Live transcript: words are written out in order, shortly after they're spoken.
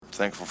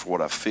thankful for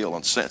what I feel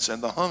and sense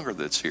and the hunger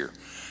that's here.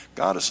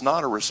 God is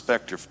not a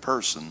respecter of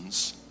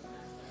persons,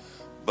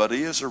 but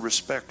he is a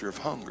respecter of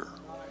hunger.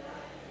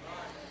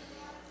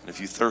 And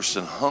if you thirst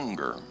and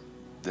hunger,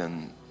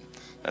 then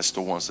that's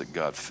the ones that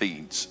God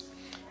feeds.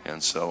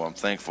 And so I'm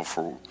thankful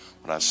for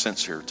what I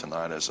sense here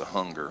tonight as a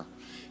hunger,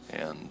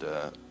 and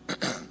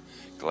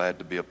glad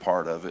to be a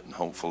part of it. And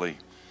hopefully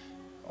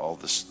all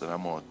this that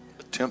I'm going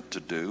to attempt to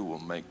do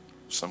will make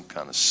some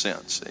kind of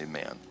sense.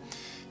 Amen.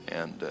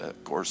 And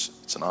of course,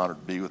 it's an honor to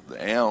be with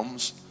the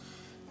Elms,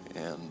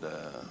 and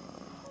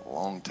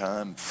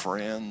long-time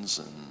friends.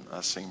 And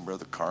I seen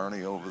Brother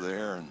Carney over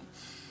there,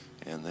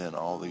 and then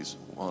all these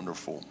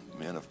wonderful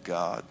men of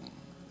God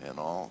and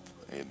all.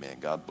 Amen.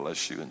 God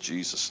bless you in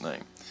Jesus'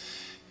 name.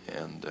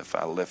 And if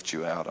I left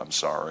you out, I'm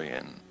sorry,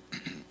 and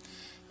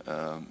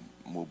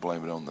we'll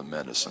blame it on the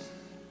medicine.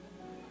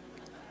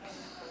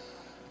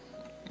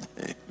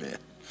 Amen.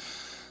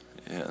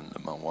 And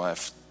my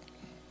wife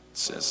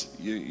says,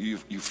 you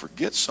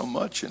forget so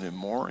much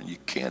anymore, and you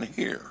can't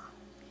hear.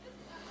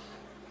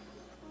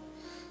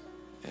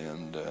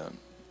 And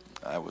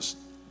I was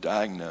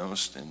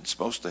diagnosed and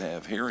supposed to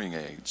have hearing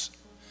aids.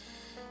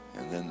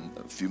 And then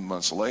a few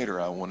months later,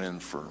 I went in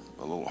for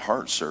a little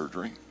heart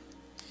surgery.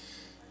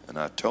 And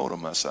I told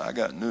him, I said, I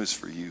got news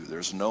for you.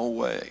 There's no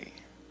way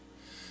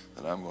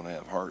that I'm going to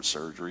have heart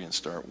surgery and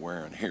start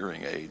wearing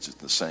hearing aids at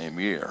the same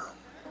year.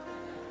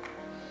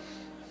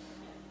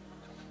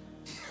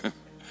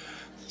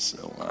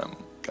 So I'm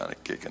kind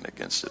of kicking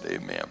against it.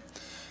 Amen.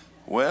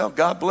 Well,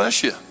 God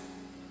bless you.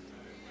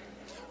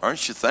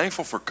 Aren't you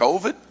thankful for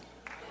COVID?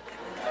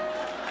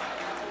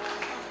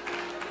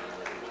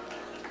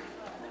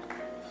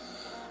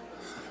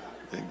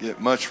 Didn't get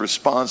much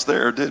response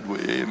there, did we?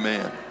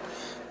 Amen.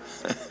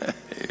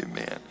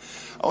 Amen.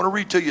 I want to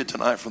read to you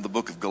tonight from the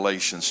book of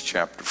Galatians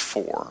chapter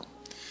 4.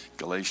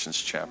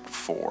 Galatians chapter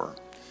 4.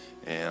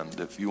 And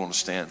if you want to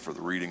stand for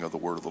the reading of the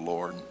word of the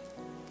Lord.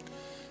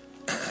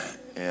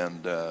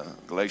 And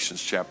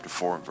Galatians chapter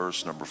 4 and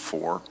verse number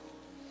 4.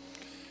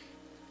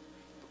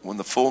 When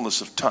the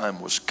fullness of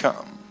time was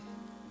come.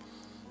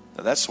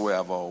 Now that's the way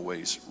I've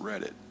always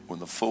read it. When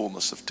the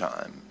fullness of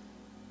time.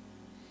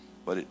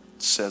 But it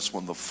says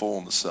when the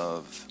fullness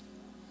of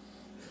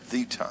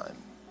the time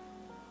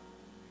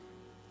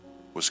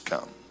was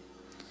come.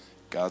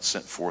 God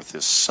sent forth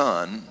his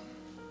son.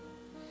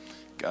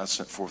 God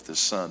sent forth his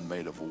son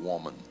made of a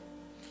woman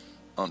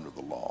under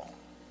the law.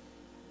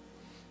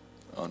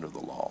 Under the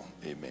law.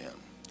 Amen.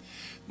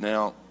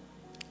 Now,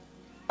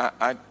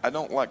 I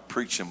don't like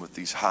preaching with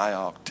these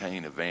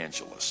high-octane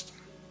evangelists.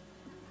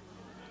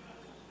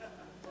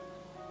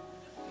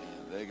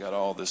 They got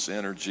all this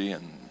energy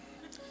and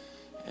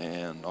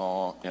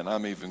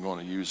I'm even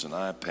going to use an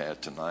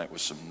iPad tonight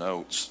with some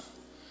notes,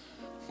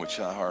 which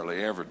I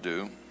hardly ever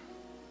do.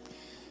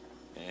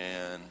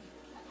 And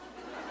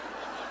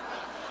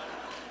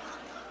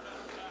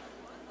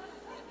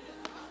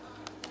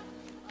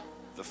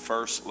the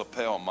first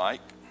lapel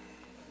mic.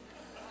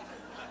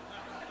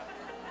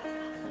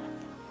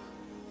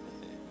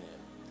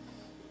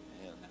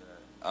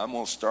 I'm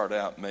going to start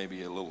out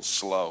maybe a little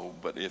slow,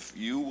 but if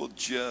you will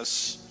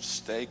just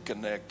stay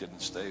connected and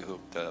stay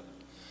hooked up,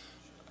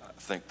 I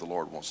think the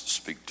Lord wants to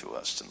speak to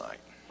us tonight.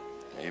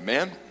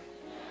 Amen?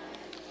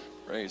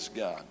 Praise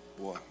God.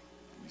 Boy,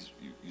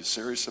 you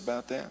serious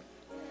about that?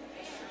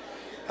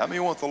 How many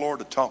want the Lord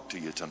to talk to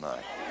you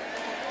tonight?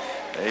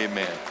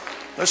 Amen.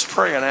 Let's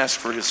pray and ask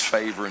for his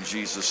favor in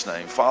Jesus'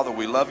 name. Father,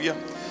 we love you.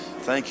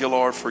 Thank you,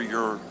 Lord, for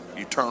your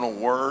eternal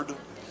word.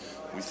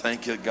 We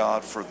thank you,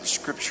 God, for the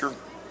scripture.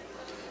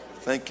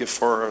 Thank you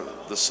for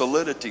the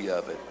solidity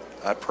of it.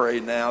 I pray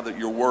now that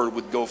your word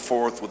would go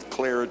forth with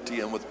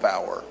clarity and with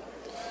power.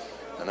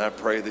 And I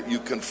pray that you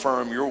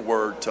confirm your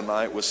word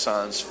tonight with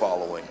signs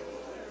following.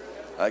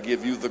 I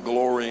give you the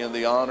glory and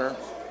the honor.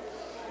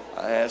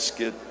 I ask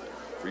it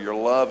for your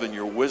love and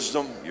your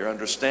wisdom, your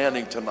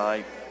understanding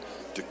tonight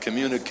to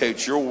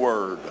communicate your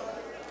word.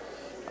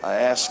 I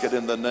ask it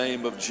in the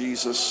name of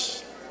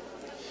Jesus.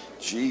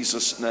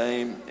 Jesus'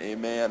 name,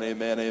 amen,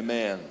 amen,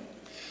 amen.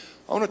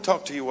 I want to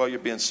talk to you while you're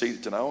being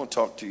seated tonight. I want to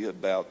talk to you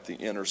about the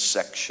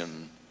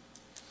intersection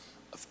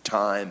of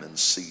time and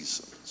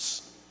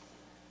seasons.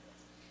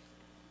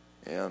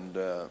 And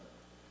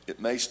it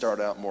may start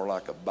out more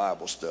like a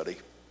Bible study.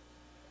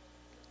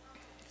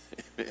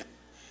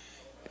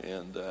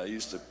 And I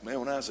used to,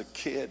 when I was a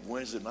kid,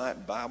 Wednesday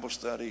night Bible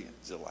study,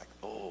 it's like,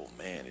 oh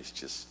man, it's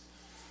just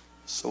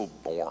so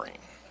boring.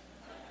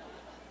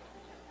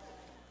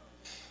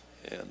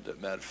 And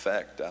matter of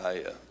fact,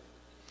 I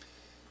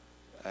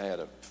had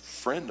a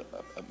friend,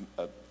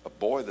 a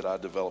boy that I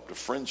developed a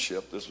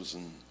friendship. This was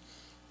in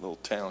a little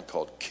town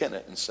called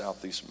Kennett in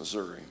southeast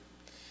Missouri.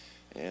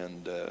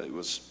 And it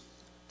was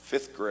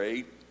 5th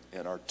grade,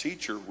 and our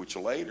teacher, which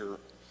later,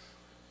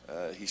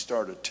 he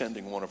started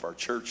attending one of our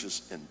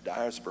churches in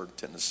Dyersburg,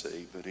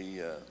 Tennessee, but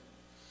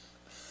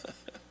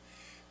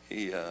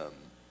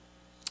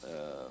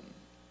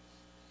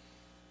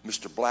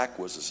Mr. Black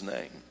was his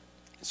name.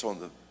 And so on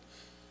the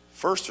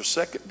first or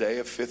second day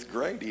of 5th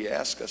grade, he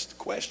asked us the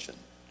question,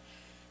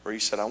 where he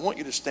said, I want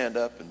you to stand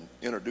up and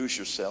introduce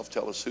yourself,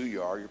 tell us who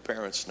you are, your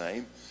parents'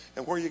 name,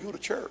 and where you go to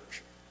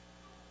church.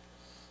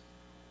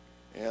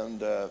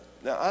 And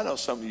now I know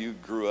some of you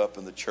grew up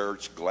in the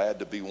church, glad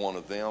to be one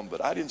of them,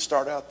 but I didn't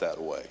start out that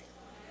way.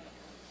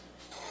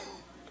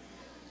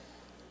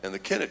 And the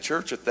Kennett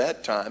Church at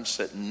that time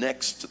sat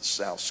next to the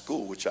South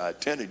School, which I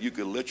attended. You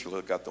could literally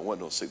look out the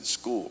window and see the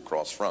school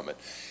across from it.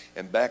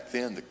 And back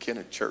then, the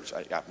Kennett Church,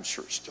 I'm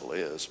sure it still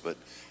is, but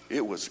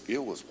it was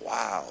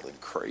wild and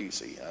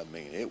crazy. I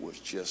mean, it was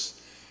just,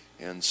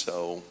 and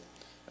so,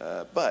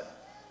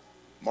 but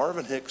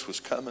Marvin Hicks was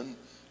coming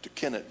to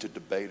Kennett to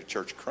debate a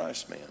Church of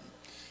Christ man.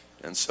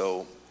 And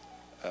so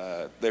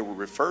they were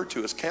referred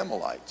to as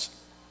Campbellites.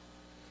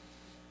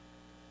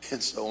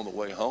 And so on the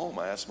way home,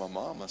 I asked my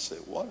mom, I said,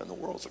 what in the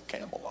world's a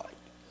Campbellite?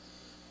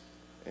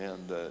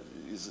 And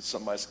is it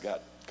somebody's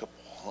got a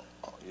couple,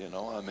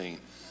 I mean,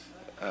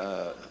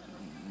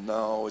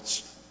 no,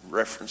 it's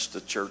reference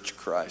to Church of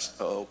Christ.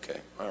 Oh, okay,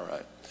 all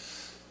right.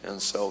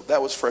 And so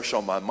that was fresh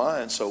on my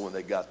mind. So when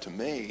they got to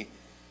me,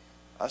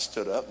 I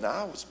stood up. Now,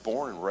 I was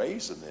born and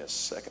raised in this.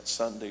 Second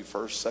Sunday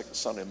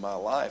in my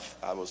life,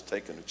 I was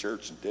taken to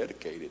church and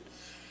dedicated.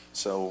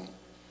 So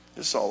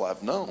this is all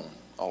I've known,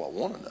 all I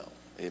want to know.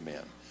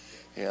 Amen.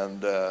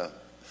 And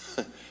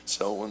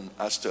so when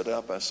I stood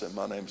up, I said,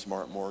 my name's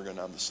Mark Morgan.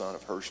 I'm the son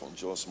of Herschel and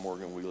Joyce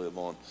Morgan. We live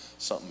on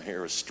something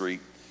Harris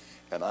Street,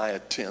 and I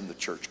attend the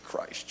Church of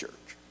Christ Church.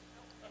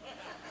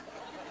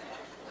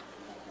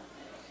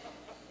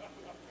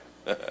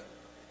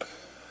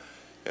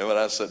 And when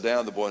I sat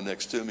down, the boy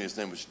next to me, his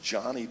name was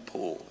Johnny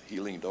Poole.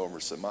 He leaned over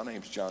and said, my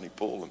name's Johnny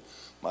Poole, and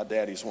my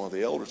daddy's one of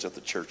the elders at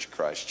the Church of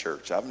Christ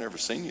Church. I've never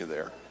seen you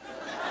there.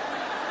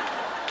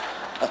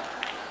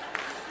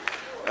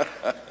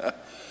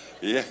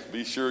 Yeah,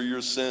 be sure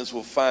your sins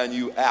will find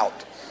you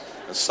out,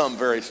 and some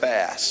very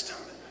fast.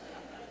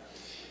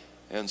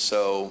 And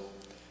so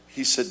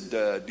he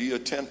said, do you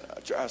attend?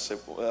 I said,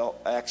 well,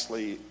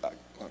 actually, I'm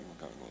going to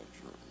go to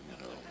church,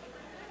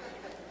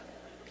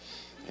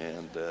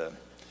 And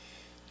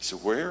he said,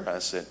 where? I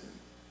said,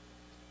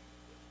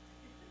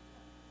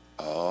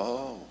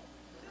 oh.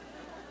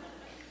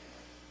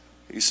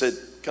 He said,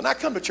 can I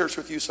come to church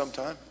with you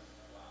sometime?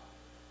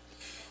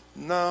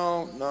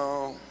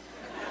 No.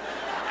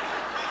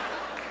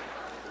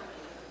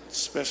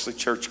 Especially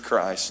Church of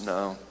Christ,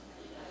 no.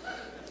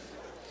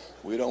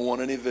 We don't want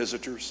any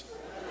visitors.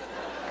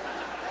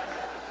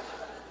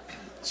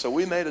 So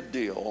we made a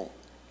deal.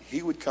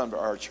 He would come to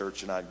our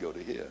church and I'd go to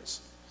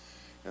his.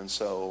 And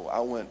so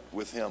I went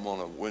with him on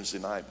a Wednesday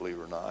night, believe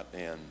it or not,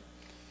 and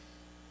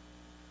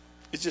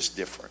it's just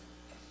different.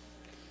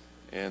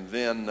 And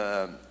then,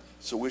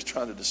 so we was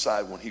trying to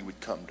decide when he would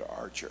come to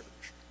our church.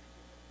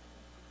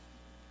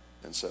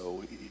 And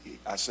so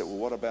I said, well,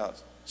 what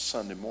about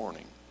Sunday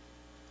morning?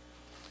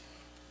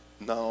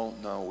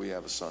 No, we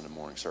have a Sunday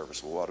morning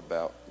service. Well, what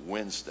about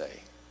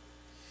Wednesday?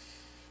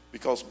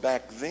 Because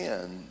back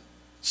then,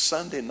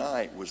 Sunday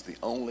night was the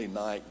only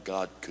night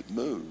God could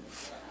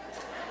move.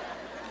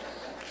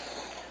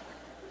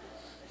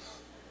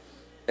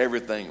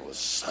 Everything was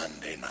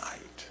Sunday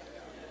night.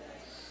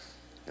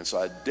 And so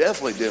I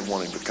definitely didn't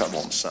want him to come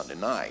on Sunday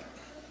night.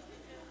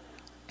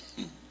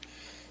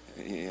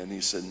 And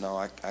he said, no,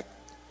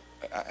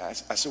 I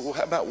said, well,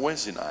 how about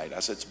Wednesday night?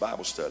 I said, it's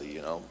Bible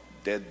study,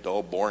 dead,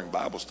 dull, boring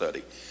Bible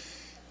study.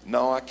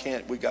 No, I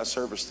can't. We got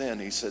service then.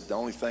 He said, the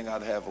only thing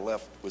I'd have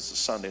left was the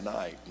Sunday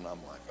night. And I'm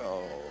like,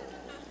 oh.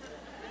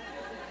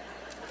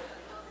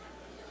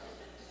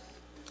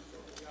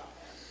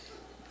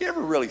 You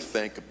ever really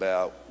think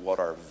about what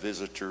our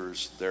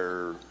visitors,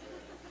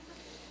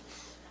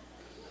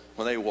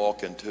 when they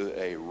walk into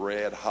a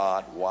red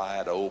hot,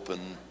 wide open,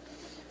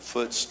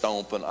 foot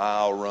stomping,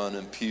 aisle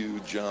running, pew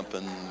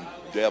jumping,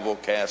 devil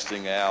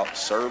casting out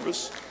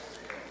service?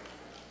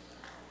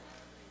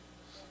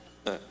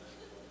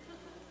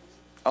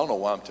 I don't know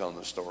why I'm telling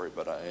this story,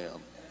 but I am.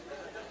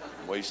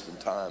 I'm wasting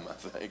time, I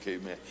think,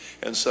 amen.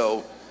 And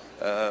so,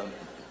 I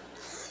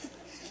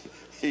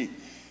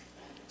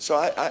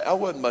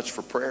wasn't much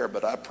for prayer,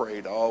 but I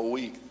prayed all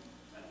week.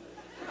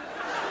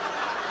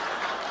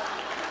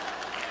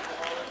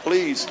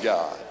 Please,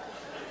 God,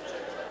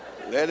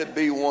 let it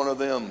be one of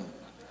them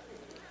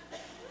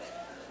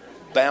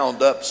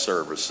bound up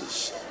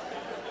services.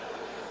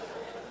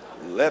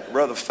 Let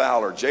Brother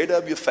Fowler,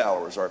 J.W.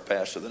 Fowler is our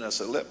pastor. Then I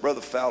said, let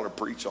Brother Fowler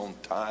preach on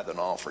tithe and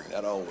offering.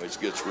 That always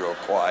gets real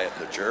quiet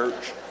in the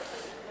church.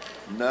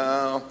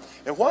 No.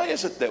 And why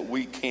is it that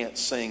we can't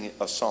sing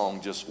a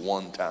song just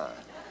one time?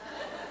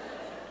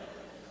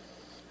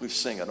 We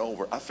sing it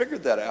over. I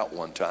figured that out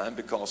one time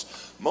because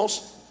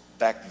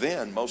back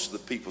then, most of the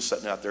people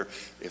sitting out there,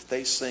 if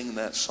they sing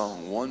that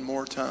song one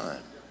more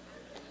time,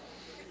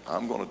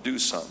 I'm going to do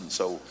something.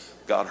 So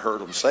God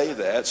heard them say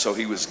that, so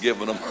he was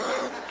giving them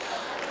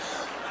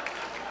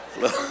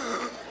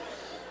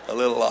a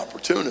little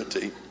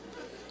opportunity.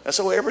 And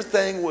so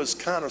everything was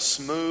kind of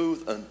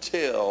smooth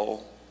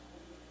until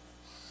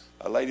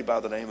a lady by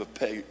the name of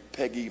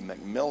Peggy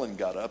McMillan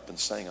got up and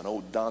sang an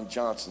old Don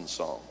Johnson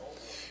song.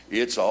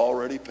 It's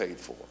already paid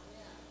for.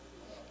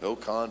 No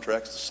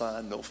contracts to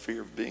sign, no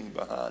fear of being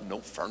behind, no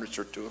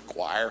furniture to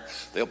acquire.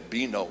 There'll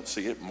be no,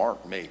 see, it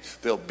marked me.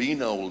 There'll be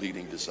no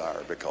leading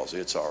desire because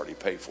it's already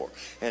paid for.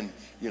 And,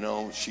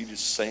 she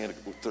just saying it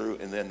through.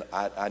 And then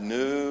I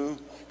knew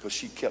because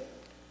she kept,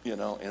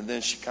 and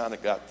then she kind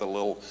of got the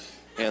little,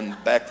 and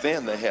back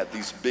then they had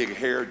these big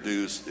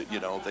hairdos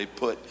that, they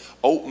put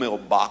oatmeal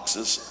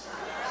boxes.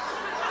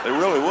 They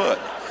really would.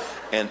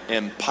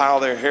 And pile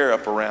their hair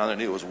up around it.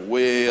 And it was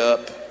way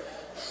up.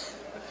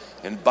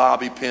 And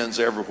bobby pins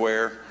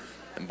everywhere.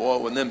 And boy,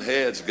 when them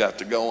heads got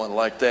to going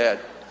like that,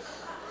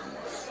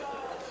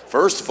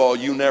 first of all,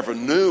 you never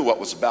knew what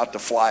was about to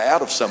fly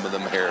out of some of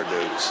them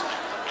hairdos.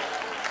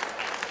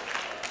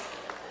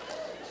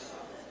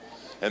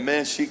 And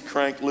man, she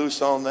cranked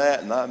loose on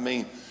that.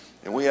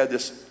 And we had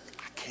this,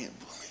 I can't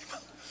believe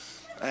it.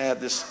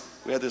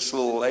 We had this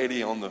little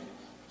lady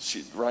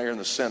right here in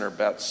the center,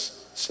 about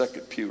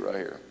second pew right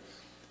here.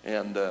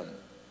 And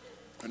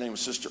her name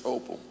was Sister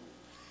Opal.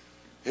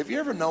 Have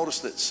you ever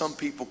noticed that some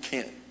people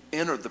can't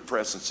enter the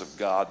presence of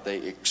God? They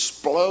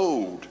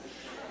explode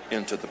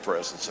into the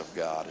presence of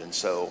God. And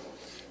so,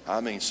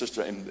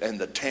 Sister, and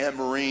the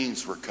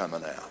tambourines were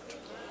coming out.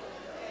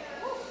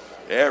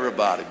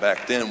 Everybody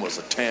back then was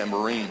a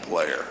tambourine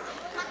player.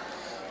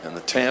 And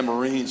the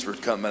tambourines were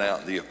coming out,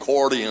 and the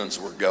accordions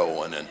were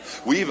going, and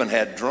we even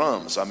had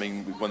drums.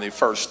 When they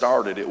first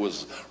started, it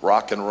was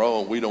rock and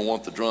roll, and we don't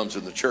want the drums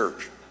in the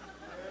church.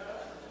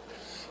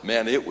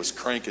 Man, it was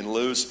cranking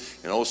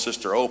loose, and old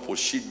Sister Opal,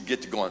 she'd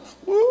get to going,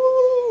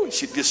 woo, and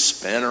she'd just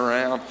spin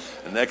around.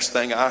 The next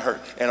thing I heard,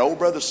 and old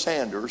Brother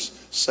Sanders,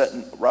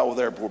 sitting right over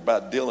there where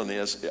about Dylan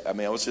is, it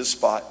was his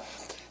spot.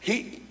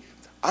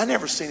 I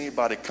never seen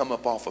anybody come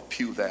up off a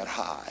pew that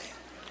high.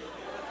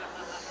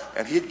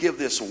 And he'd give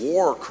this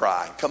war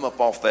cry, come up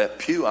off that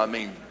pew,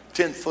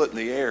 10 foot in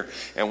the air.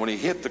 And when he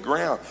hit the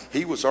ground,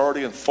 he was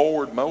already in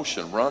forward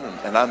motion running.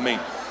 And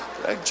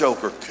that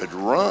joker could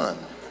run.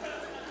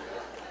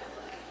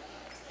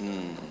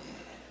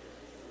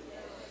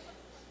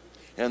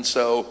 And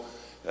so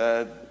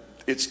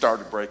it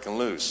started breaking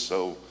loose.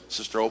 So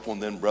Sister Opal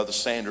and then Brother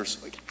Sanders,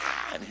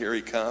 and here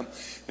he come.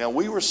 Now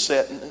we were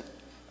sitting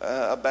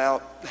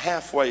about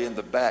halfway in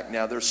the back.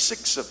 Now there's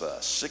 6 of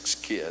us, 6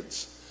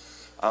 kids.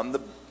 I'm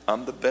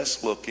the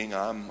best looking.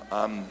 I'm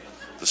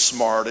the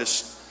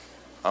smartest.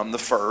 I'm the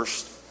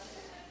first.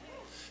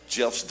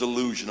 Jeff's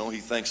delusional. He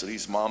thinks that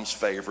he's Mom's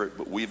favorite,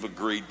 but we've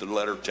agreed to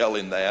let her tell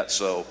him that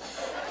so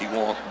he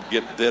won't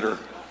get bitter.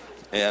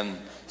 And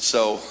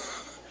so,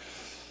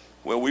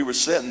 we were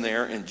sitting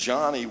there, and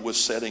Johnny was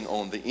sitting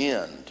on the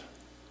end.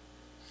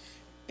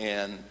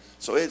 And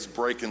so it's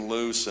breaking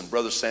loose, and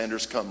Brother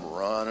Sanders come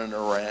running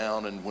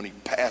around, and when he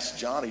passed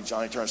Johnny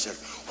turned and said,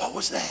 "What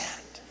was that?"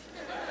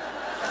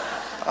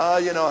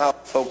 You know how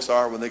folks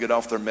are when they get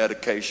off their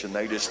medication.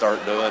 They just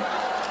start doing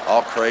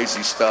all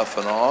crazy stuff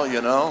and all,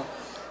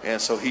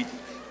 And so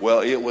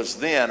it was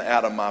then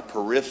out of my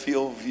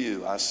peripheral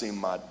view, I seen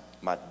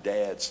my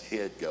dad's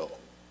head go.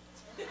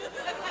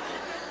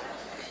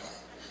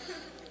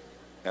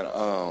 And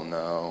oh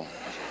no,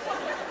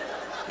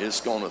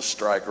 it's going to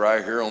strike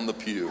right here on the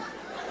pew.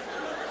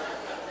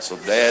 So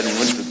Dad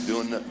went to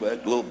doing that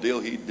little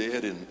deal he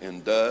did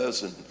and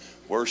does and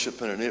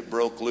worshiping, and it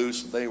broke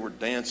loose. And they were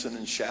dancing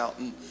and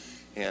shouting,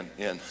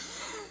 and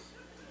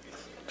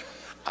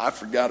I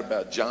forgot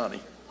about Johnny.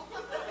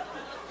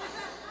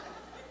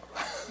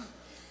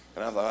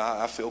 And I thought,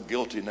 I feel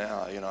guilty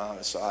now,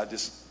 so I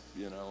just,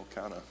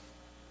 kind of.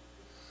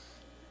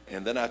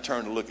 And then I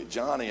turned to look at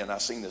Johnny, and I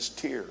seen this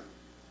tear.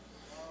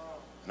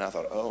 And I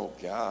thought, oh,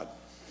 God.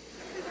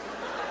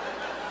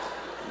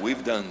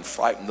 We've done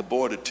frightened the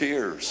boy to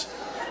tears.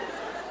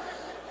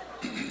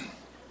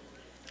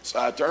 So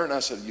I turned and I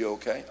said, "You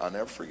okay?" I'll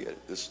never forget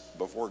it. This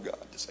before God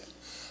to say.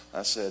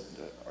 I said,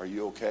 "Are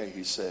you okay?"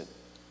 He said,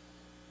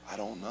 "I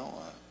don't know.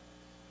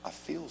 I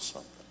feel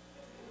something."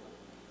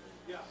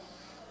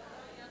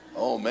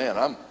 Oh man,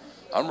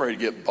 I'm ready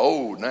to get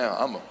bold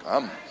now.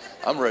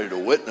 I'm ready to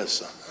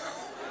witness.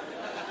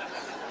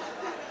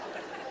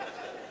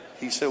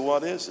 He said,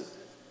 "What is it?"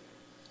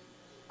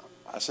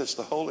 I said, "It's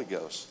the Holy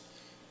Ghost."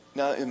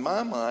 Now, in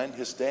my mind,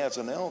 his dad's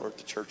an elder at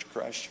the Church of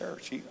Christ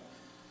Church.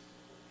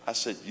 I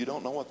said, "You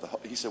don't know what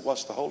he said,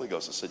 "What's the Holy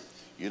Ghost?" I said,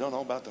 "You don't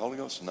know about the Holy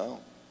Ghost?" "No."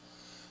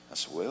 I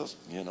said, "Well,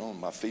 in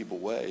my feeble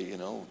way,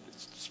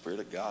 it's the Spirit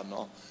of God and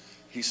all."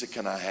 He said,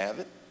 "Can I have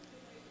it?"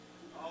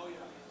 Oh, yeah.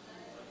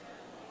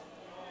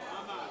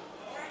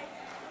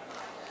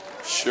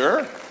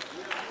 Sure.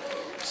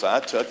 So I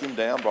took him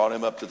down, brought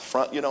him up to the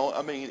front.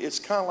 It's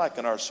kind of like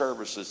in our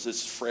services,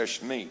 it's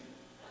fresh meat.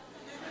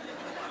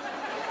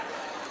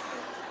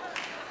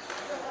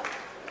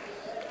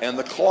 And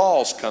the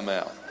claws come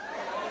out.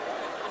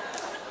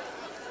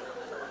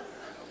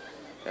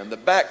 And the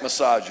back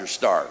massagers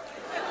start.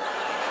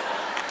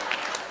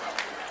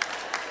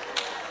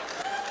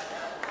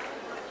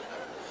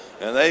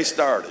 And they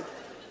started.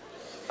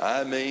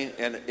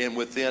 And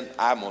within,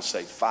 I'm going to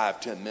say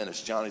 5-10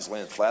 minutes, Johnny's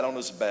laying flat on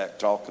his back,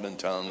 talking in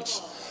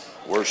tongues,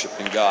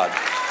 worshiping God.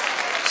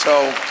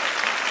 So,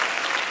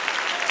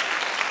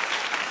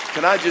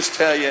 Can I just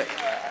tell you,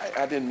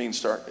 I didn't mean to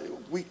start.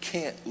 We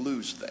can't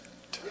lose that.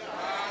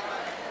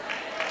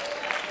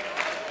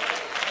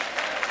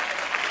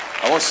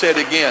 I want to say it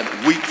again.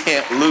 We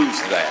can't lose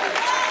that.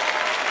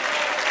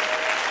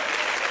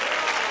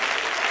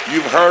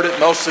 You've heard it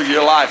most of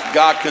your life.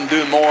 God can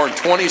do more in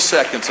 20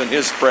 seconds in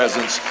his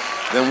presence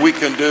than we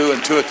can do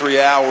in 2 or 3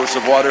 hours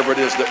of whatever it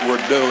is that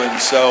we're doing.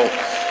 So,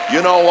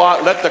 you know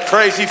what? Let the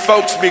crazy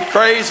folks be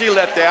crazy.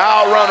 Let the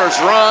aisle runners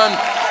run.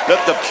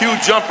 Let the pew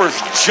jumpers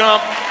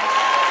jump.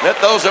 Let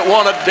those that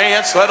want to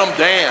dance, let them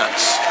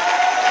dance.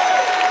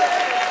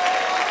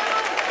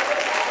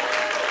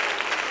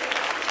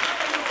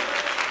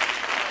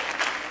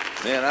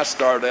 Man, I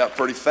started out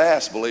pretty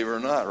fast, believe it or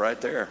not, right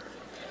there.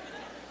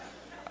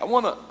 I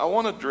want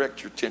to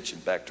direct your attention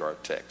back to our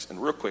text. And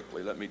real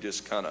quickly, let me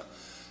just kind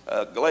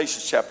of,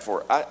 Galatians chapter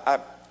 4.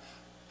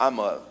 I'm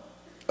a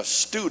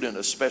student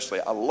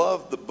especially. I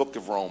love the book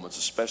of Romans,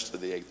 especially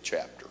the 8th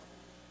chapter.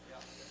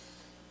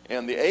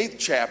 And the 8th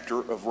chapter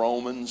of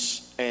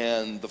Romans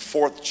and the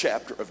 4th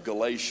chapter of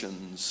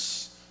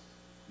Galatians,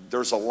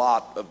 there's a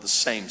lot of the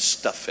same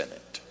stuff in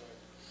it.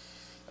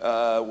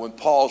 When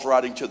Paul's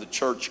writing to the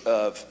church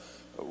of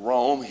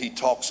Rome, he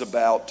talks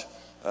about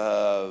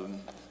the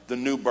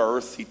new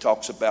birth. He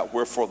talks about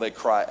wherefore they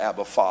cry,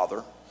 Abba,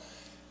 Father,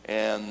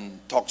 and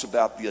talks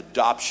about the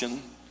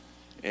adoption.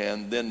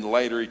 And then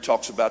later he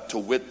talks about to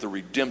wit the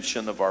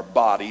redemption of our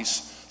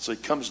bodies. So he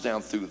comes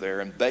down through there,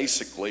 and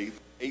basically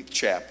 8th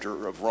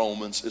chapter of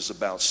Romans is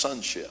about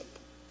sonship.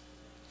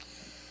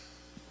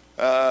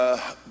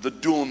 The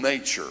dual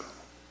nature.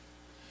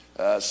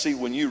 See,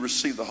 when you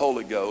receive the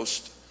Holy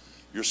Ghost,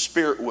 your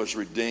spirit was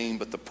redeemed,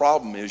 but the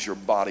problem is your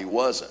body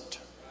wasn't.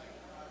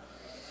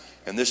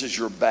 And this is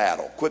your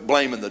battle. Quit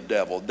blaming the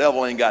devil. The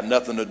devil ain't got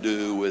nothing to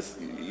do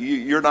with you.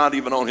 You're not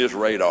even on his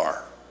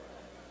radar.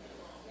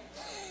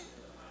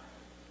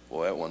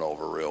 Well, that went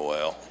over real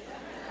well.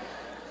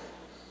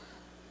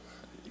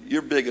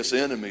 Your biggest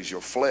enemy is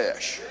your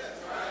flesh.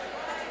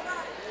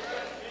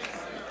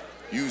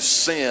 You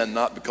sin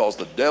not because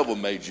the devil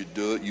made you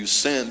do it. You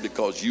sin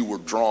because you were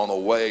drawn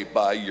away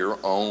by your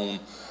own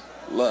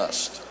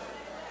lust.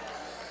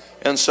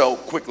 And so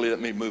quickly, let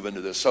me move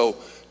into this. So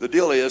the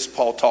deal is,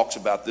 Paul talks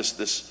about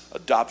this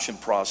adoption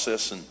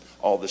process and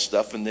all this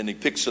stuff, and then he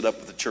picks it up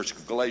with the church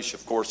of Galatia.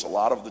 Of course, a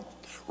lot of the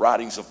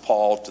writings of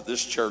Paul to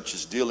this church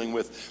is dealing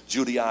with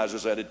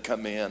Judaizers that had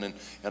come in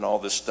and all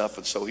this stuff.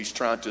 And so he's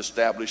trying to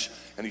establish,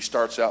 and he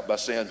starts out by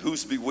saying,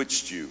 who's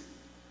bewitched you?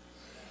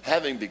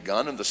 Having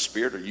begun in the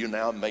spirit, are you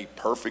now made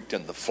perfect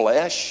in the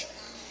flesh?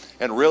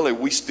 And really,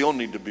 we still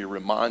need to be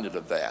reminded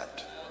of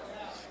that.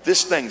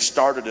 This thing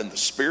started in the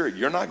spirit.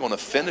 You're not going to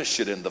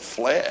finish it in the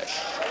flesh.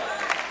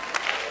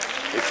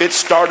 If it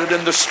started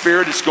in the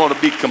spirit, it's going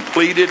to be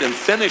completed and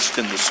finished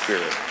in the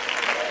spirit.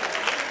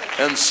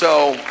 And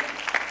so,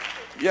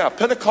 yeah,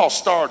 Pentecost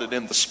started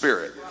in the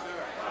spirit.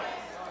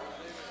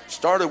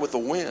 Started with the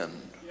wind.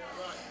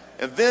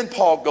 And then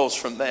Paul goes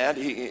from that,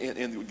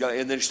 and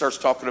then he starts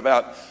talking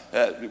about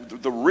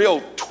the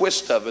real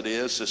twist of it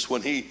is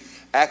when he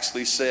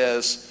actually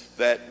says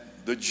that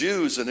the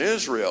Jews in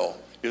Israel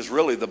is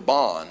really the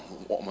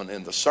bondwoman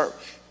and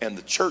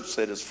the church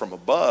that is from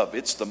above.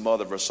 It's the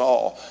mother of us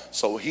all.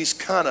 So he's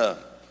kind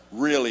of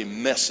really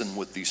messing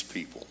with these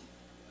people.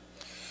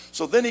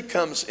 So then he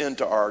comes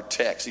into our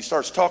text. He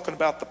starts talking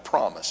about the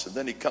promise, and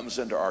then he comes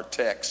into our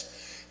text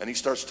and he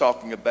starts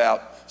talking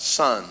about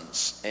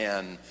sons,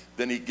 and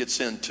then he gets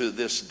into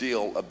this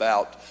deal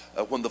about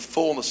when the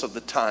fullness of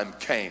the time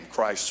came,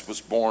 Christ was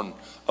born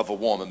of a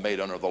woman made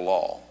under the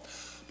law.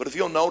 But if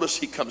you'll notice,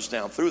 he comes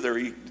down through there,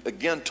 he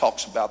again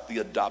talks about the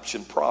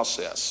adoption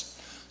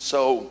process.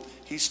 So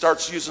he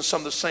starts using some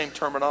of the same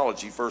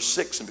terminology. Verse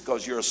 6, and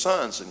because you're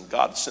sons, and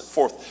God sent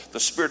forth the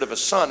spirit of a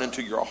son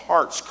into your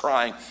hearts,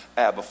 crying,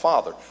 Abba,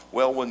 Father.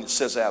 Well, when it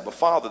says Abba,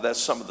 Father, that's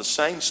some of the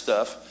same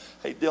stuff.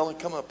 Hey, Dylan,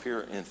 come up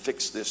here and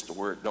fix this to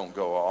where it don't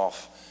go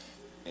off.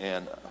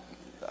 And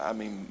I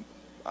mean,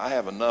 I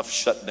have enough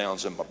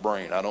shutdowns in my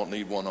brain. I don't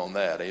need one on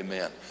that.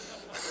 Amen.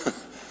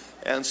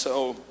 And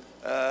so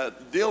the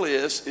deal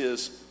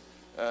is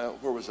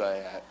where was I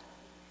at?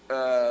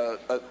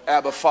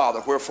 Abba,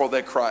 Father. Wherefore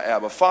they cry,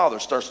 Abba, Father.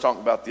 Starts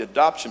talking about the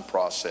adoption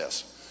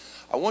process.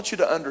 I want you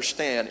to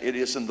understand it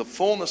is in the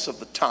fullness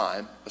of the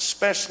time,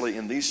 especially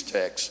in these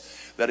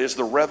texts, that is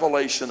the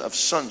revelation of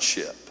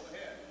sonship.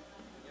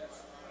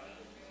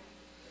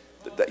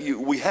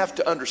 We have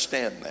to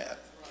understand that.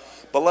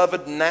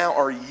 Beloved, now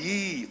are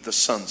ye the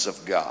sons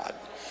of God.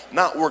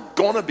 Not we're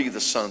going to be the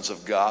sons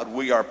of God.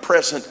 We are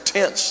present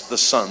tense the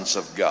sons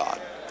of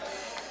God.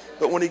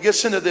 But when he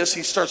gets into this,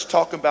 he starts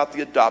talking about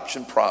the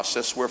adoption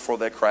process, wherefore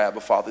they cry,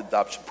 Abba, Father,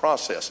 adoption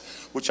process,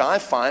 which I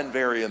find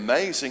very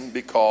amazing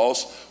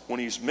because when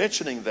he's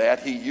mentioning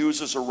that, he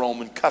uses a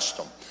Roman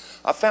custom.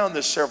 I found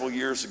this several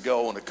years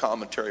ago in a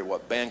commentary,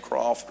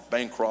 Bancroft,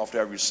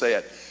 however you say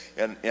it,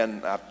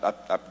 and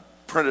I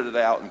printed it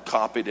out and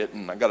copied it,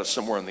 and I got it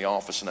somewhere in the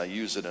office, and I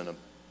use it in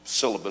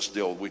syllabus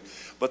deal.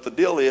 But the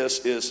deal is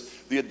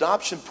the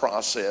adoption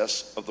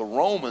process of the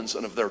Romans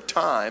and of their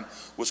time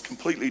was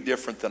completely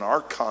different than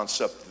our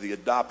concept of the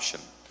adoption.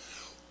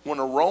 When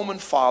a Roman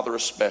father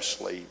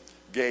especially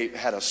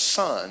had a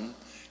son,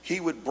 he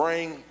would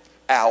bring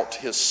out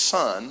his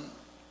son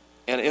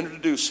and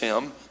introduce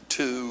him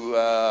to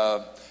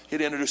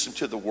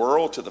the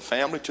world, to the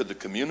family, to the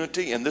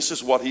community, and this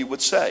is what he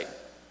would say,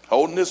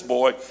 holding his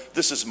boy,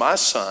 "This is my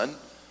son,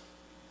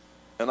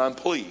 and I'm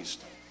pleased."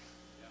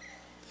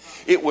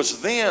 It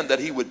was then that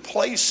he would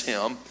place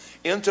him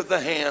into the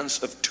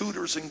hands of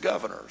tutors and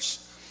governors.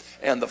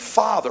 And the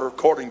father,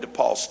 according to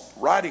Paul's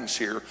writings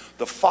here,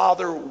 the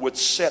father would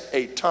set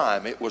a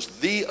time. It was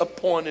the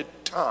appointed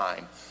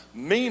time,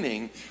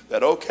 meaning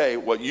that, okay,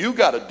 what you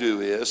got to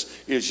do is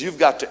you've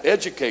got to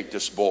educate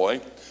this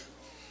boy.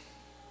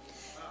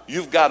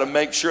 You've got to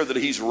make sure that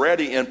he's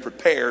ready and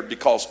prepared,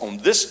 because on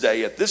this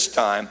day, at this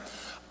time,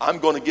 I'm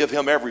going to give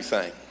him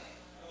everything.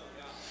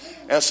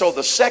 And so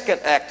the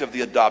second act of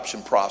the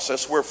adoption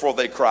process, wherefore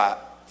they cry,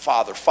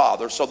 "Father,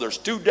 Father." So there's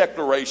two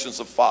declarations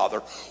of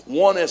father.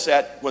 One is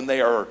at when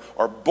they are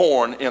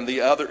born, and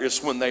the other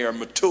is when they are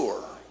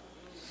mature.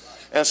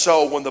 And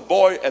so when the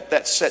boy at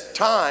that set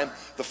time,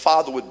 the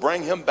father would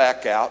bring him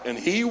back out, and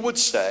he would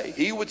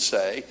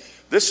say,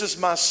 "This is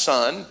my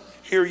son,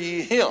 hear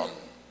ye him."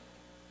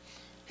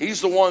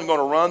 He's the one going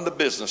to run the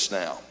business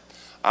now.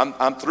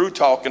 I'm through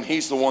talking.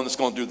 He's the one that's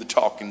going to do the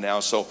talking now.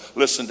 So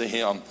listen to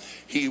him.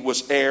 He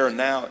was heir, and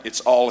now it's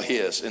all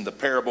his. In the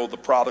parable of the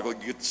prodigal,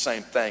 you get the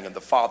same thing. And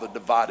the father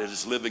divided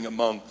his living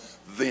among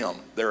them,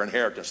 their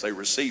inheritance. They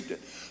received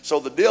it. So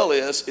the deal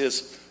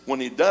is when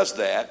he does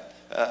that,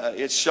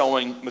 it's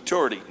showing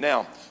maturity.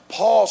 Now,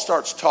 Paul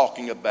starts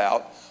talking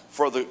about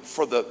for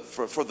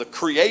the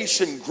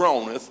creation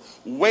groaneth,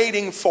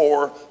 waiting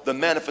for the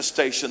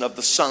manifestation of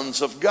the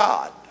sons of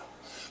God.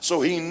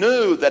 So he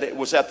knew that it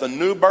was at the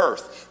new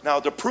birth.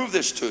 Now, to prove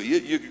this to you,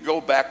 you could go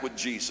back with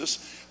Jesus.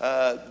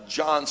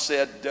 John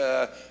said,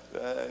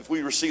 if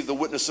we receive the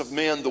witness of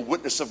men, the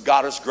witness of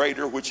God is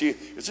greater,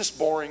 is this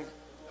boring?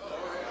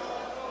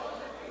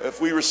 If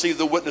we receive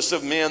the witness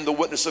of men, the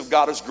witness of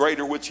God is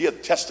greater, which he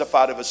had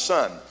testified of his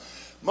son.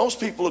 Most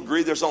people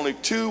agree there's only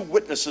two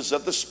witnesses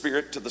of the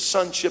Spirit to the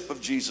sonship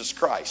of Jesus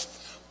Christ.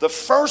 The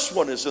first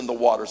one is in the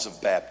waters of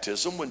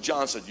baptism, when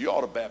John said, "You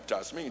ought to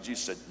baptize me." And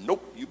Jesus said,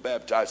 "Nope, you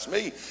baptize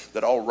me,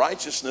 that all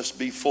righteousness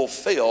be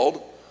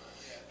fulfilled."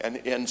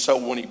 And so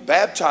when he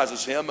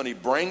baptizes him and he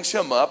brings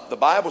him up, the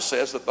Bible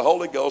says that the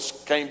Holy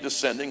Ghost came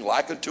descending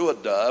like unto a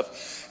dove,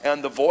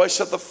 and the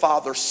voice of the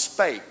Father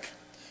spake.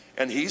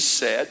 And he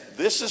said,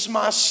 "This is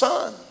my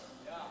son,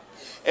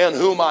 in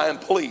whom I am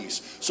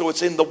pleased." So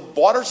it's in the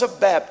waters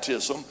of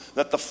baptism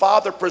that the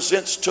Father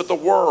presents to the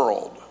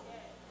world,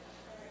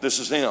 "This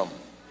is him.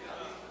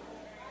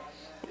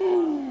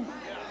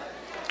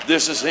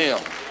 This is him."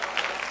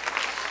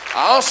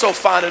 I also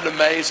find it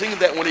amazing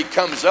that when he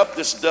comes up,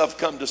 this dove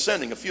come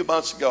descending. A few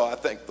months ago, I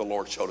think the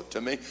Lord showed it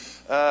to me.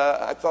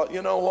 I thought,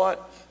 you know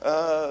what?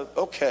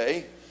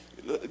 Okay.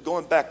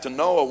 Going back to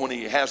Noah, when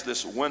he has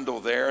this window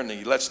there and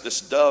he lets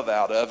this dove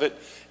out of it,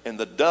 and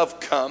the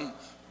dove come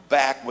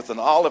back with an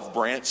olive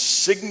branch,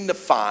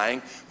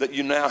 signifying that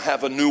you now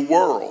have a new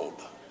world.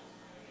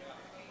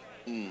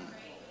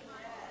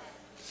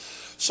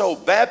 So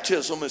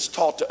baptism is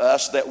taught to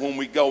us that when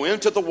we go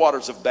into the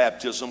waters of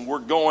baptism, we're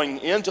going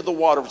into the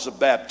waters of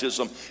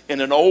baptism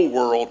in an old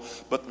world,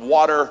 but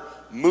water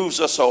moves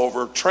us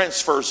over,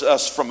 transfers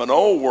us from an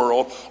old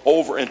world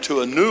over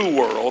into a new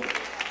world,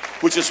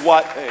 which is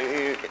what,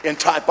 in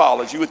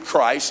typology with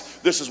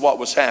Christ, this is what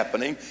was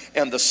happening.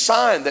 And the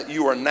sign that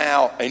you are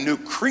now a new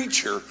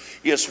creature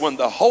is when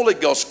the Holy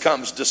Ghost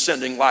comes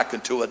descending like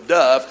unto a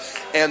dove,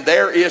 and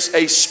there is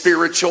a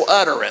spiritual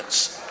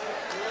utterance.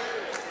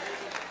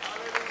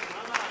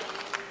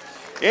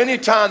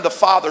 Anytime the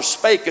Father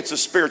spake, it's a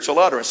spiritual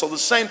utterance. So the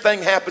same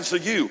thing happens to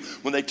you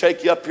when they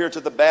take you up here to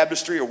the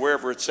baptistry or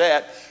wherever it's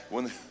at.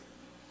 When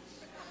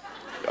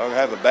y'all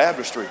have a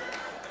baptistry.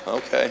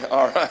 Okay,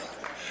 all right.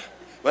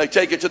 When they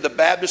take you to the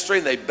baptistry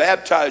and they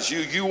baptize you,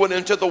 you went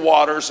into the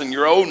waters in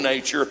your old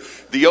nature,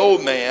 the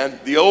old man,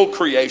 the old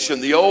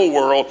creation, the old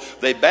world.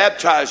 They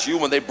baptized you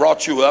when they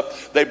brought you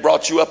up. They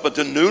brought you up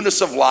into newness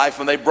of life,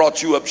 and they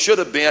brought you up, should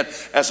have been,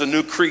 as a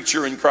new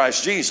creature in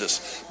Christ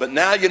Jesus. But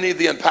now you need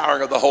the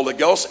empowering of the Holy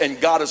Ghost, and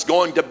God is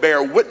going to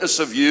bear witness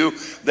of you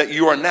that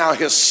you are now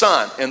his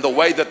son. And the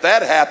way that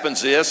that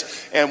happens is,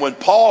 and when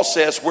Paul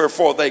says,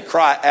 "Wherefore they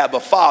cry, Abba,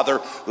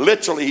 Father,"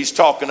 literally he's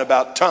talking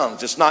about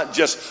tongues. It's not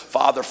just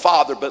Father,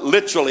 Father, but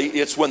literally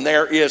it's when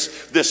there is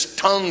this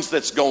tongues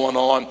that's going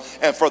on.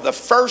 And for the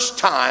first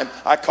time,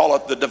 I call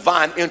it the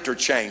divine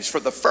interchange. For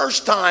the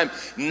first time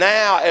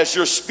now, as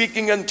you're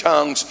speaking in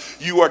tongues,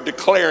 you are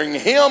declaring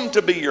him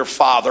to be your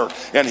Father,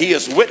 and he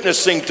is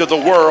witnessing to the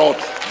world,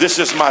 "This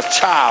is my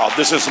child,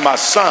 this is my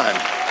son."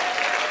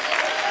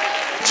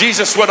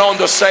 Jesus went on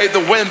to say, "The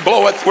wind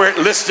bloweth where it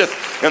listeth,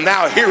 and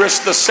thou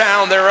hearest the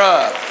sound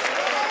thereof."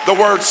 The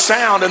word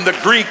sound in the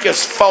Greek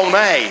is phone.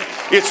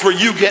 It's where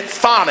you get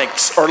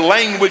phonics or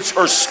language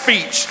or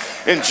speech.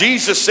 And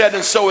Jesus said,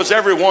 and so is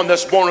everyone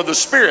that's born of the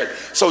Spirit.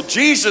 So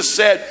Jesus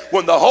said,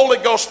 when the Holy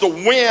Ghost, the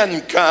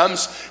wind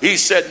comes, he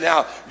said,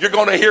 now you're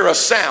going to hear a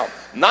sound.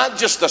 Not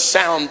just the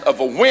sound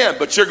of a wind,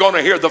 but you're going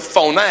to hear the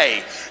phone.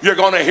 You're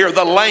going to hear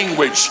the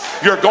language.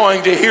 You're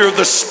going to hear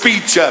the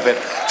speech of it.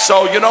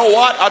 So you know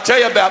what? I'll tell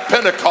you about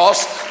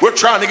Pentecost. We're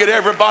trying to get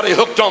everybody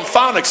hooked on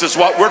phonics is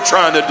what we're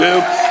trying to do.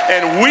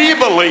 And we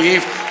believe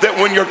that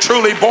when you're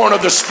truly born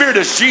of the Spirit,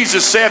 as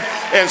Jesus said,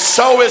 and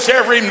so is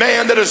every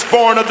man that is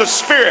born of the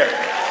Spirit.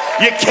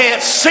 You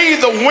can't see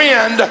the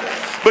wind,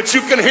 but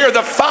you can hear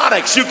the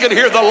phonics. You can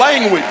hear the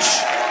language.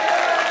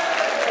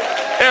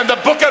 And the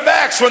book of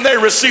Acts, when they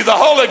received the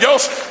Holy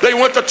Ghost, they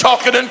went to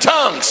talking in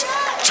tongues.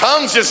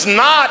 Tongues is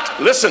not,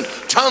 listen,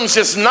 tongues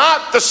is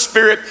not the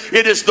Spirit.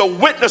 It is the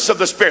witness of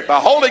the Spirit. The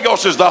Holy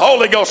Ghost is the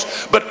Holy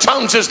Ghost, but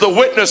tongues is the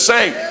witness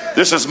saying,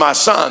 this is my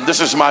son,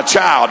 this is my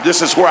child,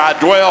 this is where I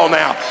dwell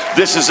now,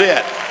 this is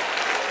it.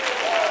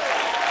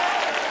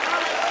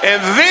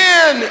 And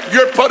then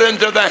you're put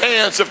into the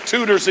hands of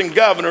tutors and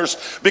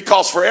governors,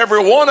 because for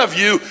every one of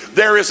you,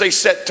 there is a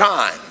set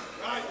time.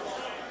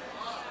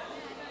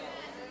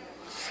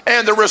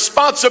 And the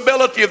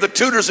responsibility of the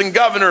tutors and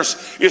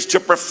governors is to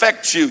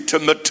perfect you, to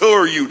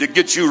mature you, to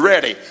get you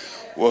ready.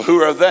 Well,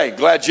 who are they?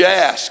 Glad you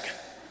asked.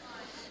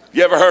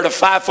 You ever heard of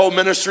fivefold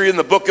ministry in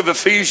the book of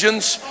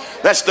Ephesians?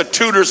 That's the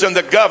tutors and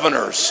the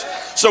governors.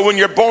 So when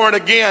you're born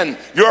again,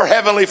 your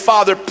heavenly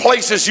Father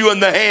places you in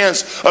the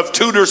hands of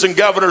tutors and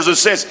governors and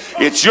says,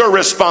 it's your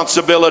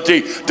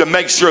responsibility to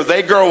make sure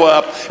they grow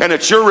up, and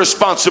it's your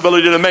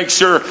responsibility to make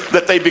sure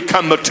that they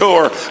become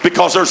mature,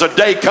 because there's a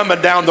day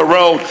coming down the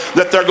road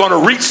that they're going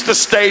to reach the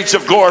stage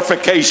of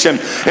glorification,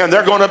 and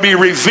they're going to be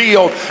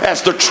revealed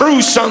as the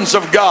true sons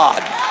of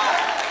God.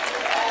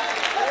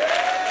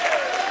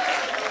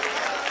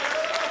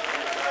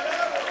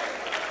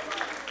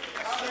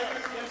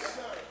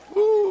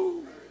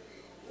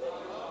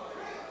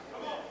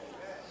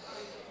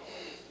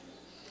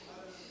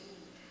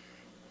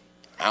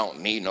 I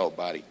don't need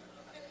nobody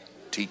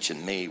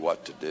teaching me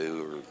what to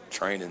do or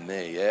training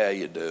me. Yeah,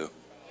 you do.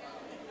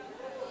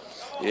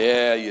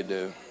 Yeah, you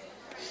do.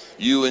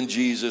 You and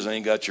Jesus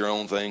ain't got your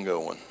own thing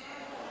going.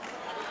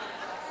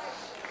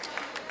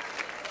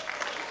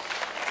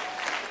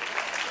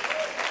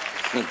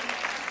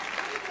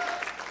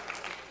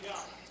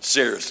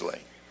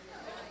 Seriously.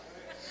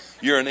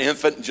 You're an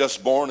infant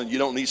just born and you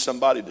don't need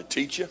somebody to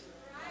teach you?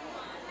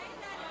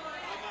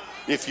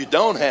 If you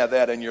don't have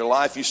that in your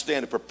life, you stay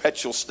in a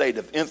perpetual state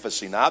of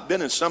infancy. Now, I've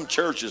been in some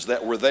churches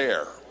that were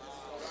there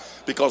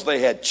because they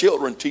had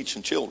children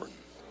teaching children.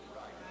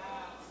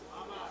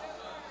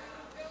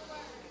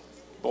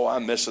 Boy,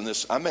 I'm missing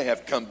this. I may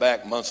have to come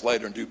back months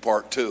later and do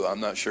part 2.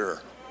 I'm not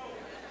sure.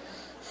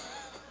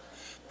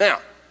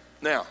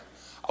 Now,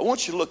 I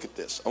want you to look at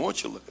this.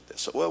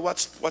 Well,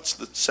 what's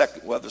the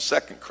second? Well, the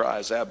second cry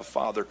is, Abba,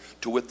 Father,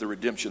 to wit the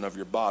redemption of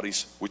your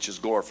bodies, which is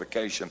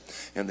glorification.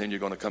 And then you're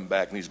going to come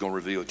back and he's going to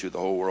reveal to you the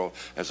whole world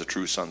as the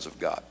true sons of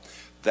God.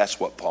 That's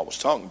what Paul was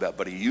talking about.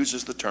 But he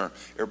uses the term.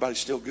 Everybody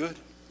still good?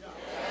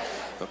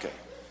 Okay.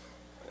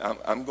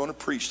 I'm going to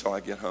preach till I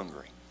get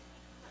hungry.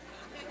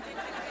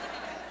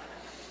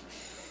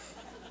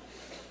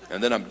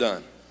 And then I'm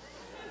done.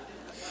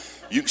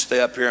 You can stay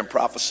up here and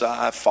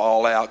prophesy,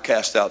 fall out,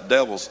 cast out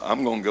devils.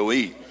 I'm going to go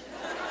eat.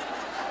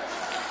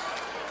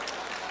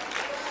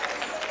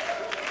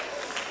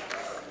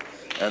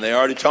 And they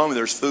already told me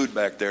there's food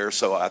back there,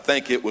 so I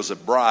think it was a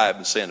bribe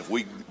and saying if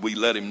we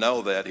let him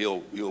know that, he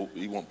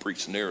won't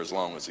preach near as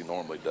long as he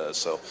normally does.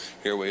 So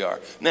here we are.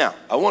 Now,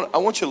 I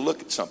want you to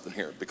look at something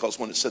here, because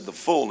when it said the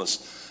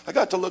fullness, I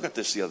got to look at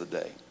this the other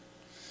day.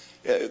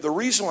 The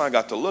reason why I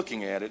got to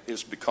looking at it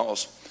is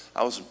because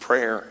I was in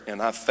prayer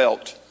and I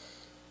felt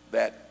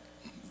that,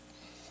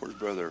 where's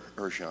Brother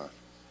Ershon?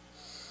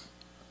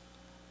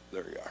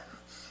 There you are.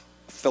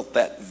 I felt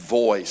that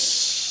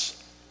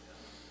voice,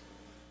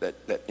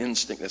 that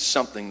instinct, that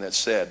something that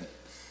said,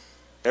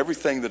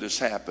 everything that has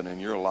happened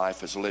in your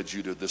life has led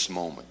you to this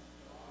moment.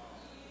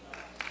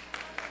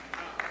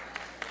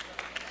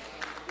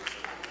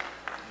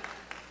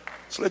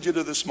 It's led you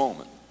to this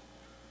moment.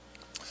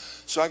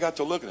 So I got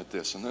to looking at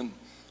this and then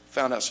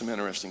found out some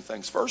interesting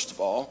things. First of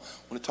all,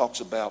 when it talks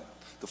about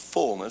the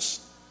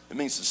fullness, it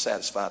means to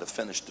satisfy, to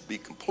finish, to be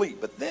complete.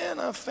 But then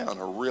I found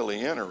a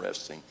really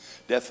interesting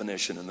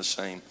definition in the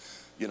same.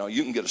 You know,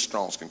 you can get a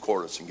Strong's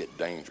Concordance and get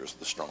dangerous with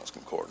the Strong's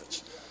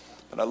Concordance.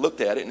 But I looked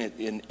at it,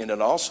 and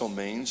it also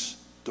means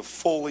to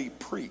fully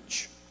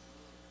preach.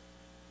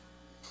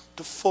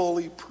 To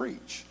fully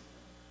preach.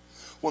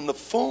 When the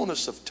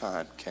fullness of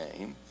time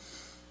came,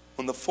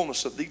 when the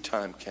fullness of the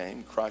time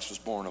came, Christ was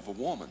born of a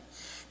woman.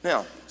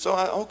 Now, so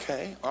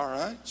all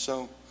right.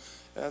 So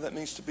that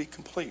means to be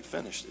complete,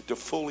 finished, to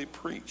fully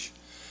preach.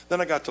 Then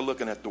I got to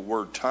looking at the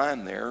word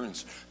time there,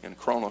 and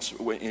chronos,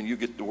 and you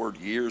get the word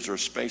years or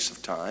space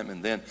of time.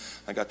 And then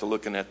I got to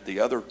looking at the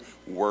other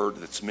word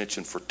that's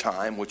mentioned for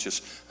time, which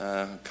is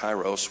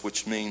kairos,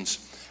 which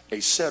means a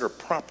set or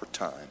proper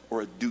time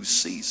or a due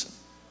season.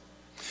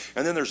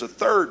 And then there's a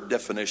third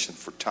definition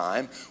for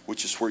time,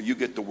 which is where you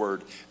get the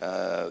word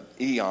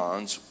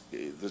eons.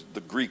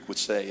 The Greek would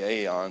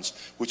say aeons,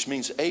 which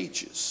means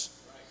ages.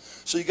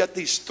 So you got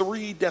these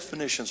three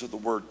definitions of the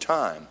word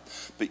time.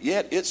 But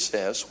yet it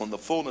says when the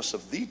fullness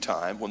of the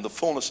time, when the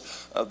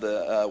fullness of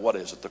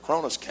the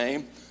Chronos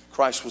came,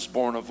 Christ was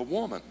born of a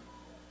woman.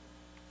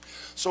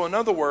 So in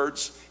other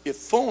words, if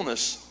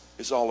fullness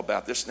is all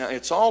about this, now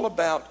it's all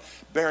about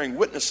bearing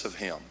witness of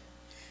him.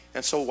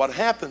 And so what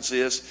happens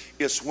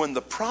is when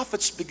the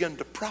prophets begin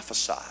to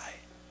prophesy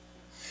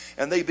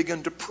and they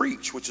begin to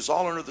preach, which is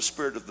all under the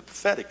spirit of the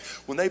prophetic,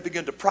 when they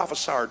begin to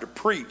prophesy or to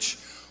preach,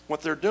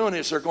 what they're doing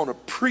is they're going to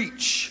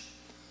preach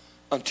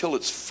until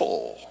it's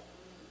full.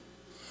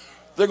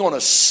 They're going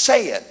to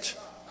say it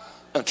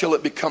until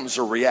it becomes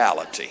a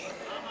reality.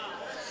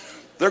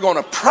 They're going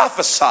to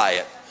prophesy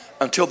it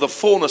until the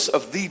fullness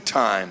of the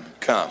time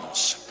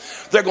comes.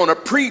 They're going to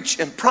preach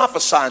and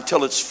prophesy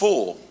until it's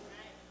full.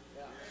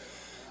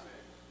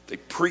 They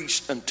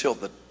preached until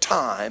the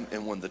time,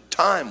 and when the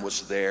time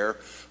was there,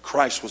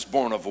 Christ was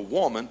born of a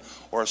woman,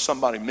 or as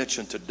somebody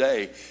mentioned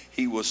today,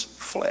 he was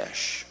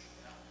flesh.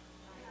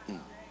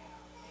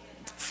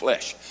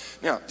 Flesh.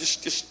 Now,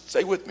 just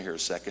stay with me here a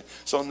second.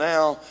 So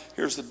now,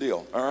 here's the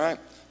deal, all right?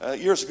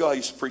 Years ago, I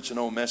used to preach an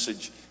old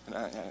message, and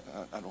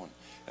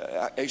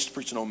I used to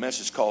preach an old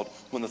message called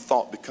When the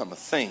Thought Become a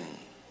Thing.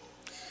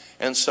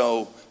 And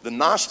so the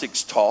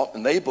Gnostics taught,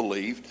 and they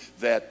believed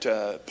that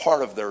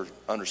part of their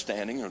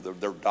understanding or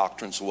their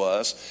doctrines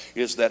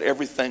is that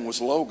everything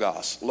was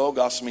logos.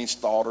 Logos means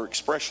thought or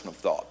expression of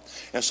thought.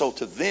 And so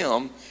to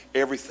them,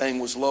 everything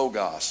was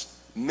logos,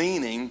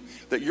 meaning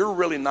that you're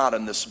really not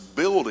in this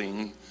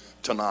building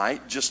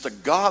tonight, just a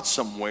God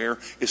somewhere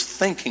is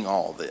thinking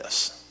all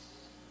this.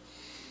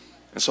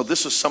 And so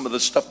this is some of the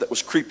stuff that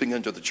was creeping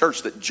into the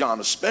church that John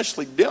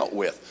especially dealt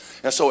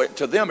with. And so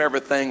to them,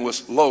 everything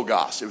was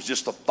logos. It was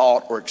just a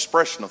thought or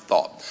expression of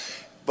thought.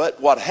 But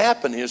what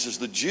happened is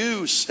the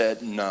Jews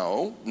said,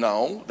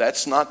 no,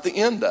 that's not the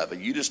end of it.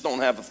 You just don't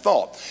have a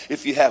thought.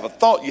 If you have a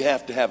thought, you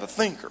have to have a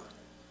thinker.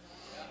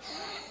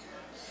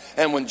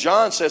 And when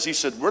John says, he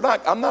said,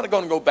 I'm not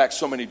going to go back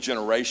so many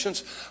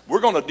generations. We're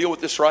going to deal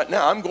with this right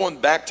now. I'm going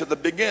back to the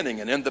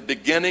beginning. And in the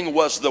beginning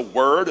was the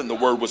Word, and the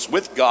Word was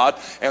with God,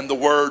 and the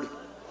Word...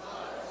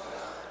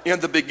 In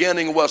the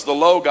beginning was the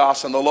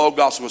Logos, and the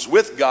Logos was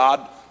with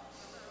God.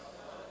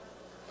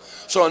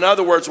 So in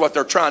other words, what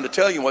they're trying to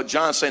tell you, what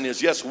John's saying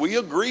is, yes, we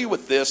agree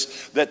with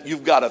this, that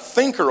you've got a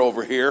thinker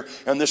over here,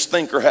 and this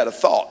thinker had a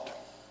thought.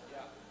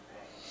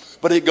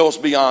 But it goes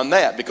beyond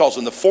that, because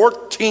in the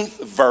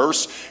 14th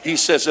verse, he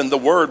says, and the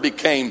Word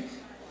became...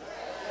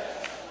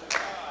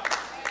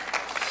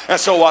 And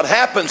so what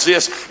happens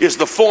is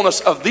the fullness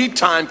of the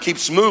time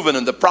keeps moving,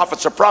 and the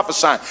prophets are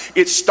prophesying.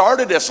 It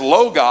started as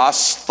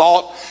logos,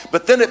 thought,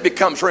 but then it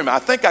becomes rhema. I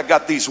think I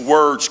got these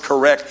words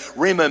correct.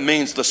 Rhema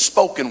means the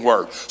spoken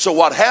word. So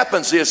what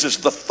happens is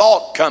the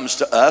thought comes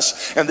to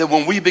us, and then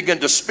when we begin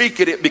to speak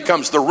it, it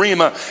becomes the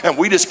rhema, and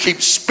we just keep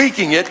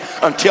speaking it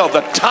until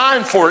the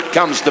time for it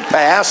comes to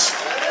pass.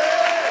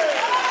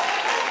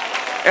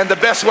 And the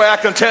best way I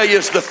can tell you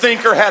is the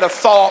thinker had a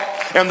thought,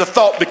 and the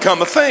thought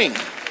become a thing.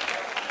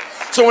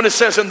 So when it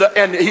says,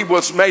 and he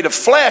was made of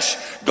flesh,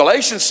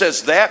 Galatians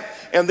says that,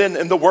 and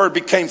the Word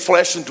became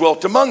flesh and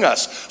dwelt among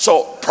us.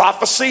 So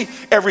prophecy,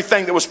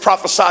 everything that was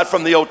prophesied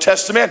from the Old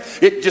Testament,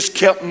 it just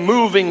kept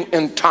moving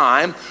in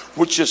time,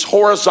 which is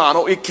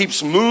horizontal. It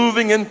keeps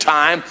moving in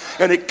time,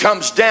 and it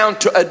comes down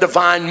to a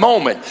divine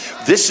moment.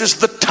 This is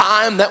the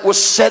time that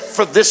was set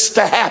for this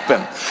to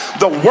happen.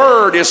 The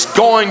Word is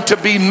going to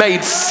be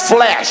made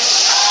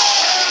flesh.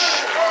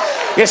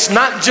 It's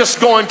not just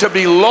going to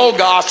be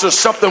logos or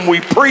something we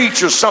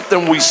preach or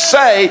something we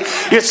say.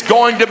 It's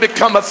going to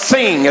become a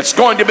thing. It's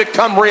going to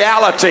become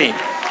reality.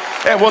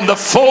 And when the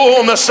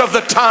fullness of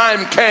the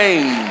time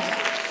came,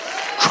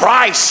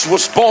 Christ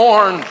was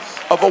born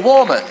of a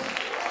woman.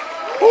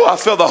 Oh, I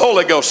feel the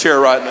Holy Ghost here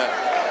right now.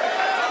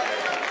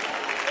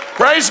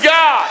 Praise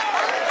God.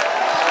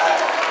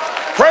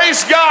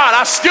 Praise God.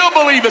 I still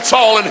believe it's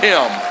all in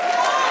Him.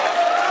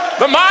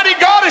 The mighty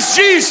God is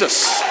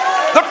Jesus.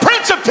 The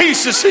Prince of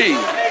Peace is He,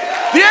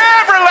 the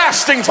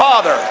everlasting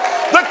Father,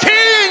 the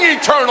King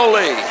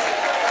eternally.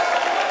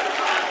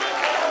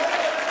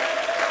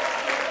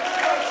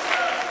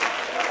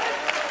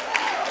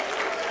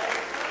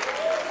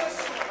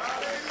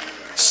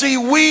 See,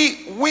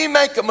 we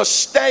make a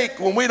mistake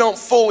when we don't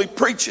fully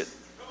preach it.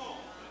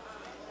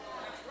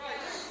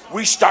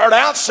 We start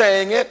out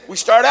saying it, we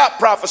start out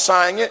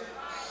prophesying it,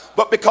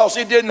 but because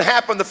it didn't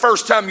happen the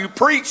first time you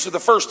preached, or the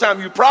first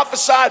time you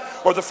prophesied,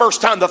 or the first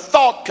time the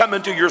thought come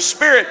into your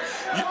spirit,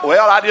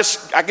 I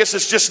guess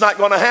it's just not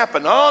going to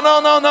happen.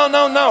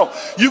 No.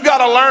 You got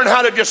to learn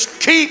how to just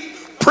keep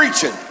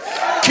preaching,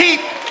 keep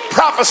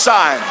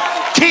prophesying,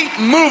 keep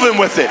moving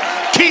with it,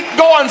 keep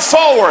going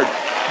forward,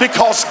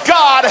 because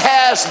God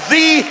has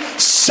the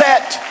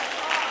set.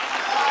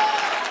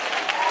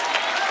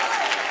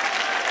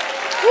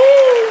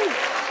 Woo.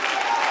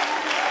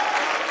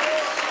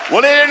 Well,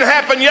 it didn't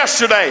happen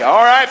yesterday.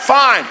 All right,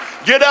 fine.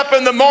 Get up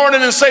in the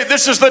morning and say,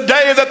 this is the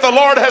day that the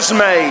Lord has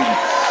made,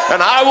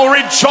 and I will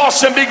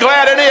rejoice and be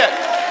glad in it.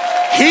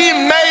 He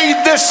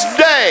made this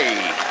day.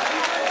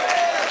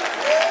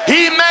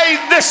 He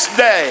made this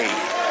day.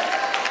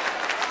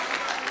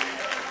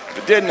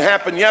 It didn't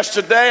happen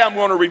yesterday. I'm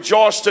going to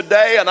rejoice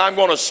today, and I'm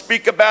going to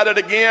speak about it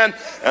again,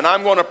 and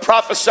I'm going to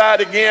prophesy it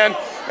again.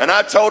 And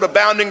I told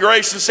Abounding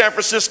Grace in San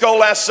Francisco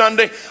last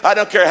Sunday, I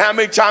don't care how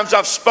many times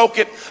I've spoke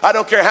it. I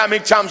don't care how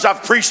many times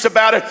I've preached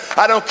about it.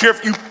 I don't care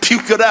if you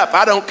puke it up.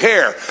 I don't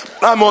care.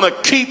 I'm going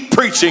to keep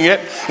preaching it,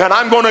 and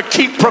I'm going to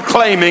keep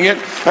proclaiming it,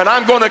 and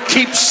I'm going to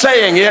keep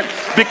saying it,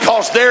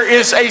 because there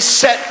is a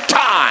set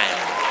time.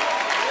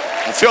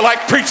 I feel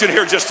like preaching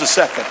here just a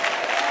second.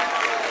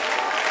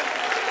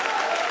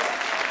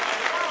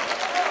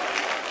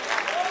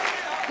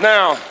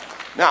 Now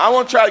I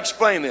want to try to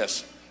explain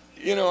this.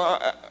 You know,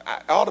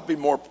 I ought to be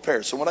more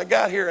prepared. So when I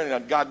got here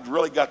and God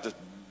really got to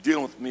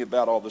dealing with me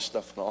about all this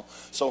stuff and all.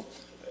 So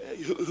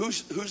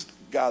who's the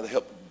guy that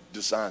helped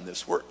design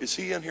this? Where is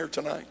he in here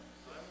tonight?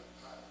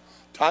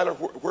 Tyler,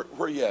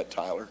 where you at,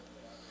 Tyler?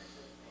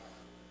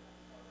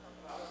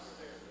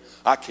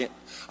 I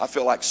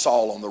feel like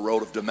Saul on the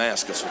road of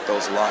Damascus with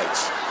those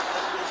lights.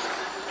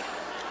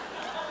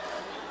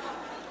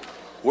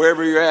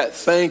 Wherever you're at,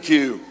 thank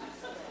you.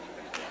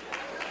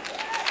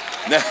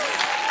 Now,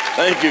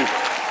 thank you.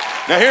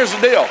 Now here's the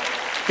deal.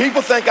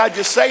 People think I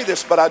just say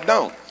this, but I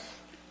don't.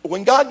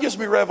 When God gives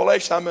me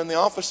revelation, I'm in the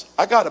office,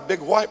 I got a big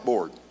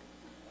whiteboard.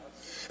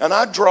 And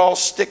I draw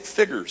stick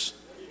figures.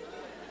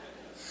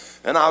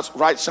 And I'll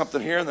write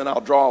something here, and then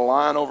I'll draw a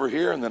line over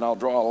here, and then I'll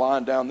draw a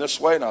line down this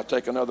way, and I'll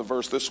take another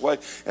verse this way,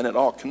 and it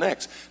all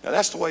connects. Now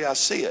that's the way I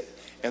see it.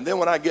 And then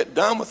when I get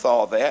done with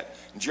all that,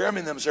 and Jeremy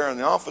and them's there in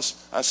the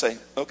office, I say,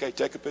 okay,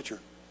 take a picture.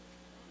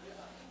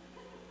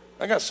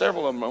 I got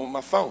several of them on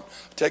my phone.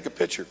 Take a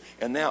picture.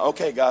 And now,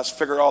 okay, guys,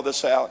 figure all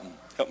this out and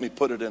help me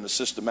put it in a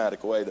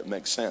systematic way that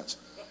makes sense.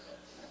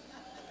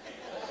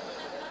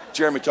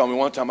 Jeremy told me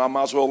one time I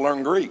might as well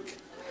learn Greek.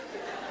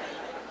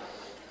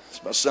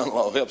 My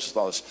son-in-law helps with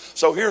all this.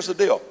 So here's the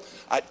deal.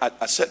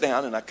 I sat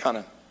down and I kind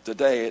of,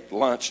 today at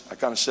lunch, I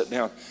kind of sat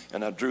down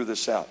and I drew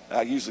this out.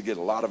 I usually get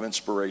a lot of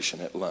inspiration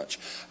at lunch.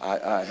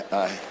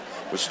 I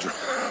was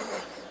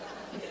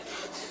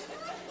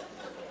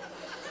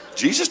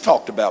Jesus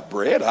talked about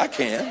bread. I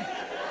can.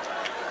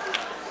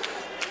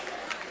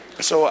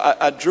 So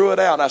I drew it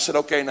out. And I said,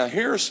 okay, now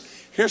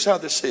here's how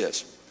this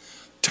is.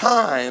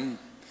 Time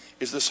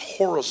is this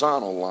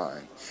horizontal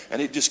line,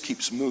 and it just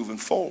keeps moving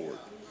forward.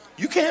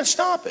 You can't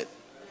stop it.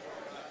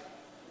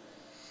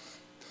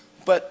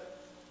 But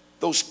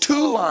those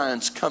two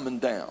lines coming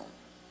down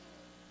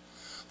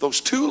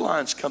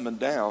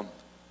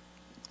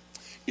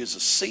is a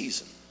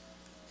season.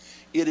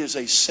 It is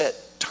a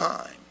set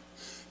time.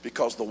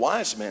 Because the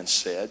wise man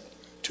said,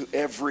 to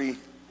every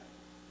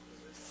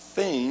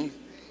thing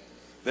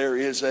there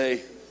is a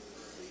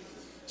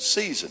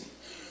season.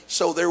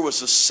 So there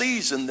was a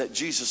season that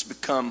Jesus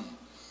become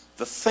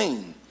the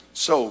thing.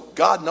 So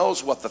God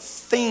knows what the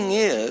thing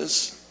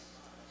is,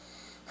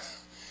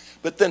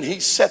 but then he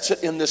sets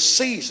it in this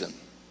season.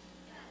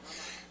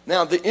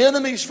 Now the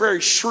enemy's very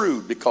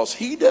shrewd, because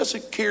he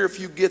doesn't care if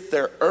you get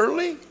there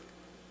early,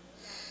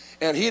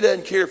 and he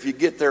doesn't care if you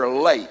get there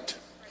late.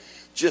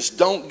 Just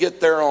don't get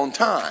there on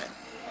time.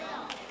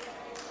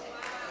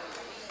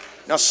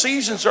 Now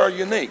seasons are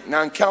unique.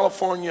 Now in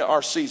California,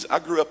 our season, I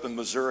grew up in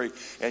Missouri,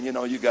 and you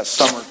know, you got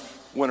summer,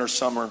 winter,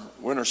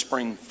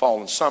 spring,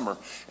 fall, and summer.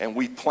 And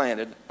we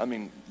planted, I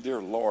mean,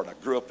 dear Lord, I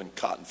grew up in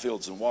cotton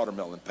fields and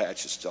watermelon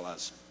patches till I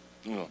was,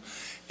 you know,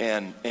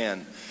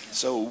 and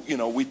so, you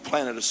know, we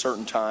planted a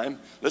certain time.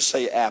 Let's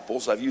say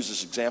apples. I've used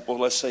this example.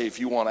 Let's say if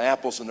you want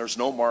apples and there's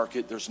no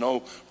market, there's no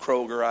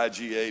Kroger,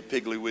 IGA,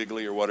 Piggly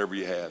Wiggly, or whatever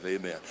you have.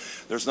 Amen.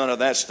 There's none of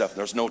that stuff.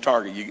 There's no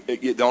Target.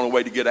 The only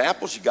way to get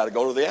apples, you got to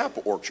go to the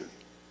apple orchard.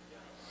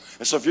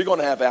 And so if you're going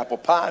to have apple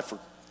pie for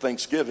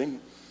Thanksgiving,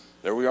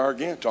 there we are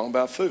again, talking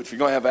about food. If you're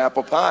going to have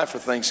apple pie for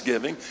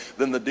Thanksgiving,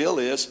 then the deal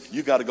is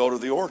you got to go to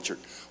the orchard.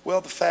 Well,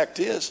 the fact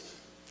is,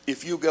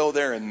 if you go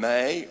there in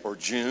May or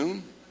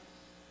June,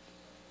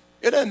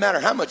 it doesn't matter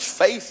how much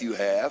faith you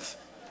have.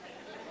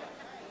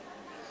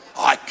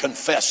 I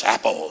confess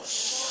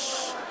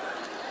apples.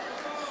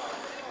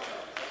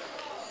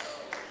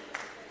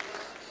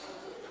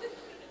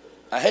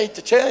 I hate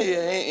to tell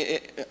you,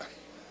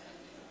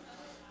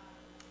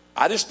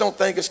 I just don't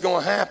think it's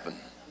going to happen,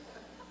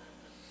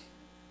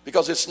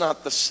 because it's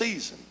not the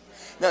season.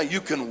 Now,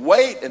 you can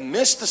wait and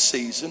miss the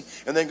season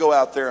and then go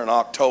out there in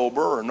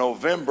October or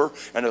November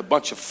and a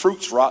bunch of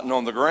fruit's rotting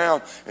on the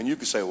ground, and you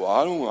can say, well,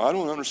 I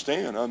don't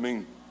understand. I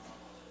mean,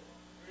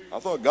 I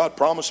thought God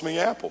promised me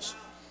apples.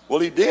 Well,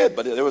 he did,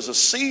 but there was a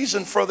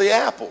season for the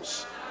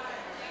apples.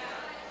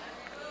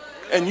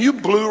 And you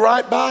blew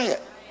right by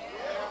it.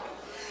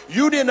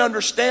 You didn't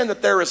understand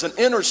that there is an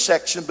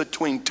intersection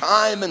between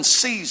time and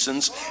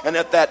seasons, and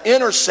that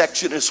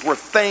intersection is where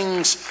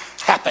things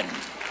happen.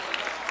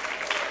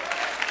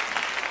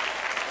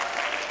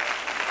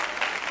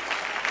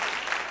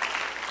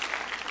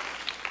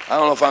 I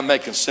don't know if I'm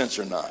making sense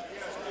or not.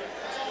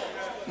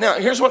 Now,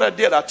 here's what I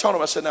did. I told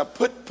him, I said, now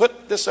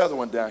put this other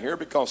one down here,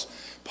 because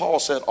Paul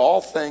said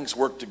all things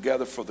work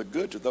together for the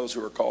good to those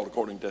who are called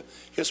according to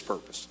his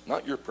purpose.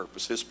 Not your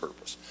purpose, his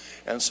purpose.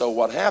 And so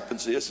what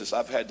happens is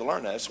I've had to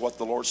learn that. It's what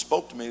the Lord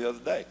spoke to me the other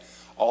day.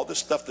 All this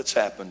stuff that's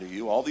happened to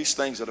you, all these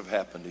things that have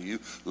happened to you,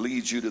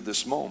 leads you to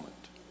this moment.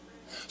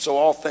 So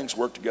all things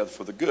work together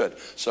for the good.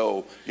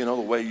 So, the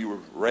way you were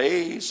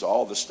raised,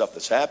 all the stuff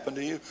that's happened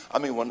to you. I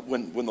mean,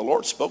 when the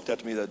Lord spoke that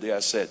to me that day, I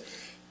said,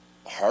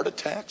 heart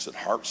attacks and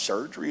heart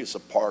surgery is a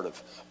part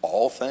of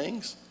all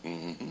things.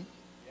 Mm-hmm.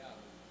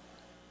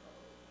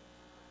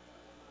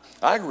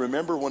 I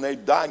remember when they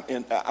died,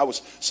 and I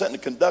was sitting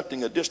and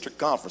conducting a district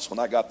conference when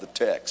I got the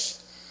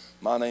text.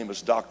 My name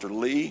is Dr.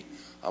 Lee.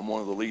 I'm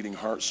one of the leading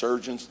heart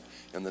surgeons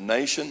in the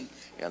nation,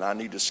 and I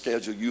need to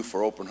schedule you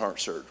for open heart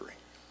surgery.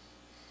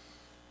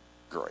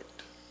 Great.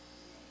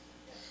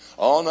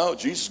 Oh no,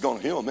 Jesus is going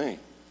to heal me.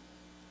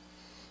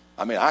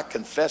 I mean, I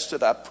confessed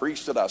it, I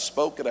preached it, I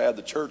spoke it, I had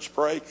the church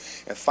pray,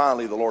 and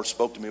finally the Lord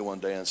spoke to me one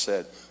day and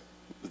said,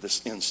 with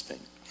this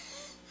instinct,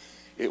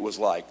 it was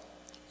like,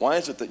 why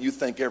is it that you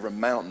think every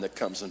mountain that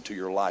comes into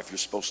your life you're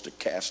supposed to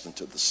cast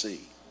into the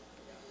sea?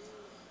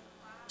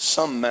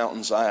 Some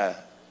mountains I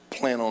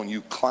plan on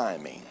you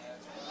climbing.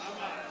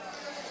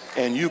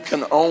 And you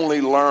can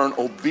only learn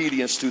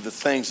obedience through the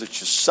things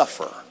that you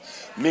suffer.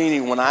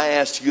 Meaning, when I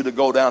ask you to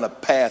go down a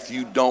path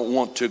you don't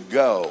want to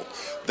go,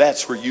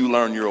 that's where you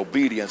learn your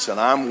obedience.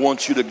 And I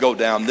want you to go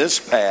down this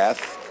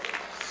path,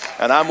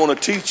 and I'm going to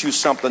teach you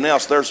something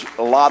else. There's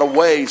a lot of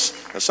ways.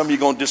 Now, some of you are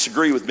going to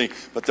disagree with me,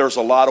 but there's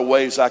a lot of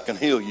ways I can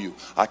heal you.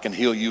 I can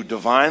heal you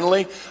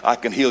divinely. I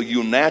can heal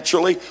you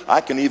naturally. I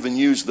can even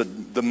use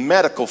the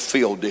medical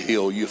field to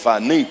heal you if I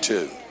need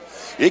to.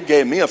 It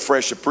gave me a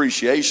fresh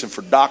appreciation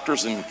for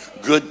doctors and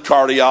good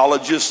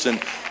cardiologists and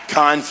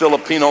kind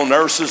Filipino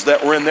nurses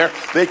that were in there.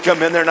 They'd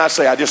come in there and I'd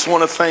say, I just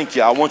want to thank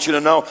you. I want you to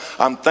know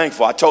I'm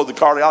thankful. I told the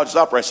cardiologist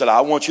operator, I said,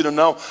 I want you to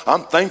know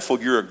I'm thankful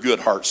you're a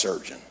good heart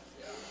surgeon.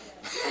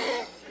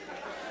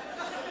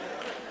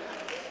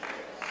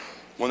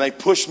 When they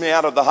pushed me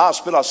out of the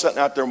hospital, I was sitting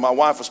out there, my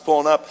wife was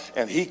pulling up,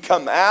 and he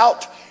come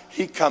out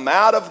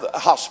of the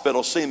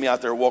hospital, see me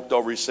out there, walked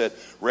over, he said,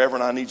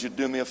 Reverend, I need you to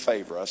do me a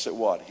favor. I said,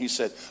 what? He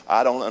said,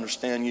 I don't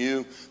understand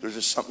you. There's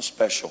just something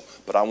special,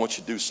 but I want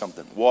you to do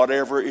something.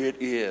 Whatever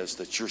it is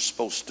that you're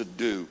supposed to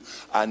do,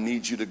 I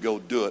need you to go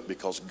do it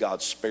because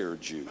God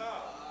spared you.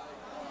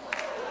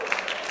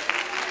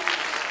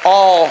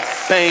 All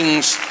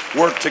things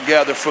work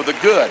together for the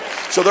good.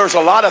 So there's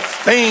a lot of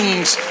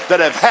things that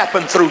have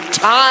happened through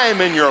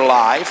time in your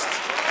life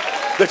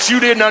that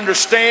you didn't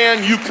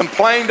understand. You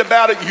complained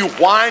about it. You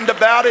whined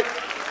about it.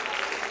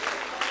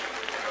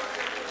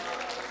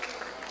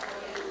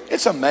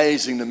 It's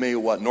amazing to me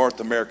what North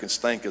Americans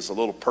think is a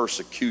little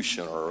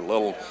persecution or a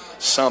little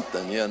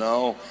something,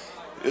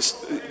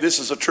 This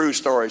is a true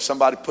story.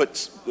 Somebody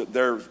puts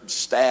their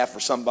staff or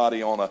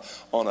somebody on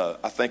a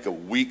I think a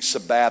week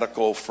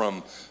sabbatical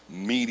from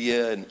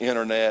media and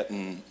internet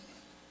and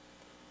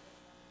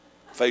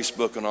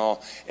Facebook and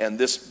all. And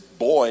this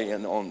boy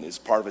as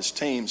part of his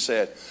team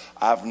said,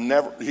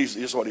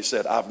 here's what he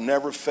said, I've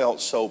never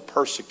felt so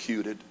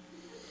persecuted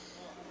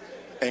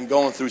and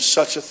going through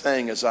such a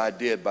thing as I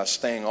did by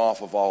staying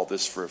off of all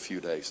this for a few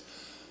days.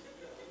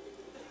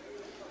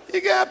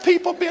 You got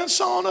people being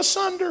sawn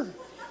asunder.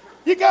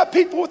 You got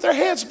people with their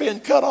heads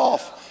being cut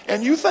off.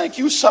 And you think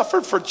you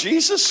suffered for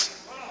Jesus?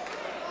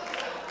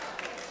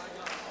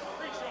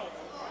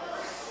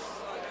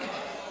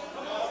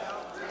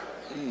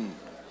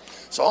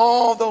 So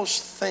all those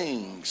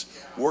things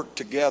work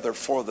together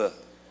for the...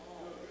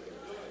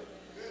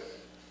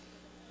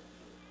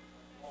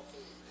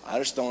 I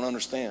just don't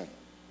understand.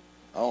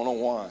 I don't know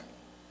why.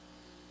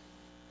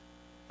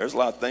 There's a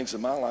lot of things in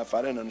my life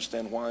I didn't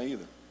understand why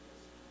either.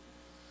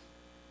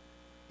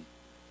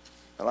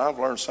 And I've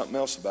learned something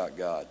else about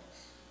God.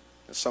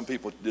 And some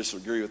people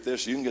disagree with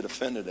this. You can get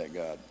offended at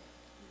God.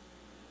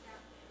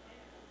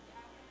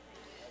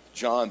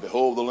 John,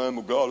 behold the Lamb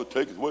of God who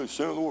taketh away the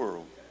sin of the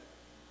world.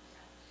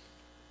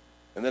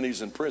 And then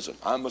he's in prison.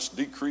 I must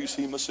decrease,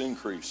 he must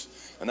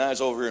increase. And now he's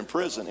over here in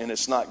prison, and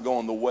it's not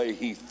going the way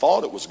he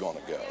thought it was going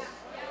to go.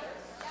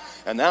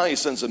 And now he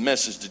sends a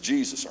message to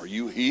Jesus. Are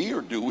you he,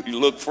 or do we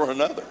look for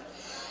another?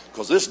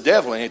 Because this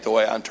definitely ain't the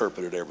way I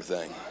interpreted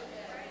everything.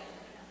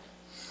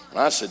 And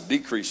I said,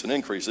 decrease and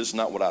increase. This is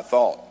not what I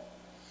thought.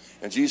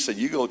 And Jesus said,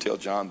 you go tell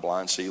John,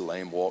 blind see,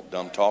 lame walk,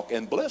 dumb talk,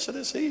 and blessed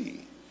is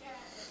he.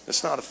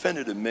 It's not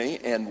offended in me.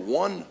 And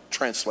one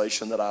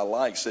translation that I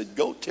like said,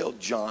 go tell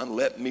John,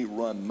 let me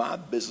run my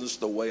business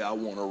the way I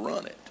want to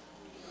run it.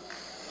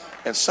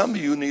 And some of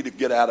you need to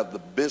get out of the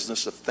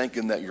business of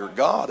thinking that you're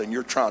God and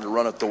you're trying to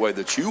run it the way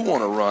that you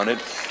want to run it.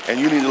 And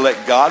you need to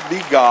let God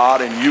be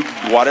God, and you,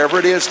 whatever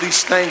it is,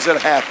 these things that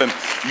happen,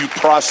 you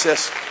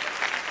process.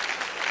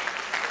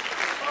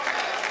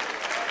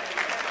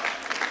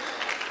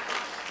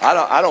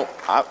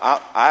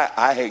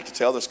 I hate to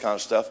tell this kind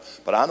of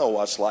stuff, but I know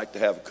what it's like to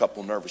have a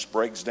couple nervous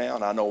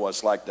breakdowns. I know what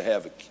it's like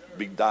to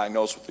be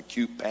diagnosed with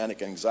acute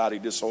panic anxiety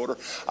disorder.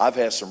 I've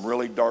had some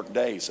really dark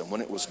days, and when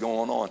it was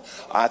going on,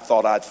 I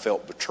thought I'd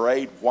felt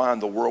betrayed. Why in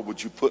the world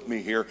would you put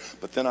me here?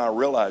 But then I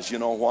realized, you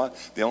know what?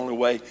 The only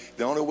way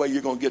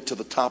you're going to get to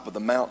the top of the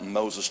mountain,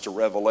 Moses, to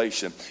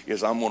Revelation,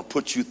 is I'm going to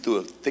put you through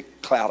a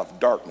thick cloud of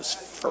darkness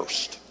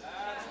first.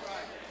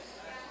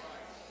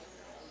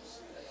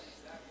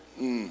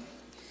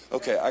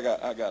 Okay,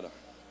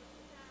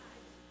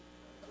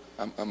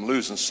 I'm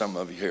losing some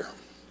of you here.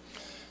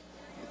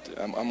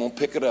 I'm going to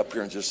pick it up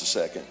here in just a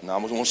second. And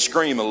I'm going to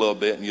scream a little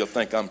bit and you'll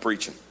think I'm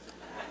preaching.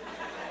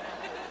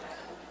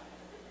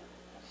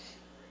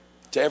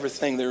 To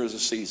everything there is a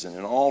season,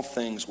 and all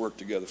things work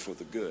together for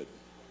the good.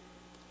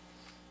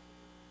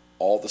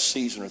 All the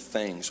season of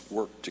things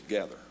work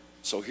together.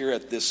 So here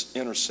at this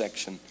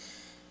intersection.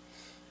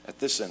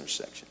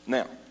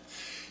 Now,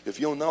 if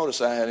you'll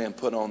notice, I had him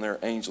put on there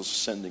angels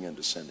ascending and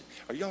descending.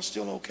 Are y'all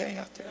still okay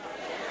out there?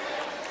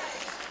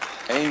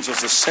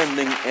 Angels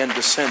ascending and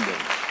descending.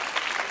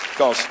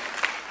 Because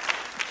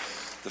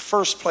the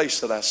first place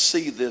that I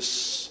see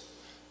this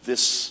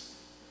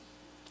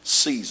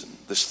season,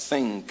 this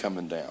thing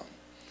coming down,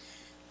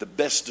 the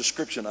best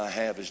description I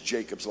have is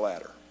Jacob's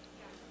ladder.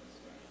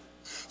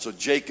 So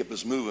Jacob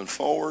is moving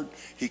forward.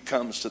 He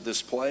comes to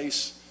this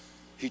place.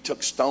 He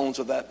took stones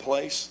of that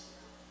place.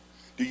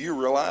 Do you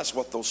realize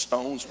what those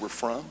stones were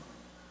from?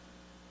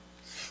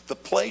 The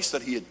place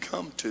that he had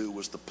come to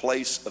was the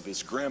place of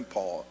his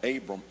grandpa,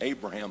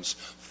 Abraham's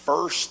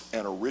first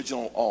and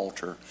original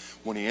altar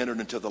when he entered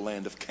into the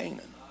land of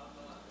Canaan.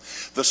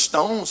 The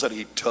stones that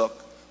he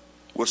took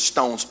were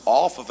stones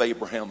off of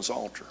Abraham's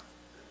altar.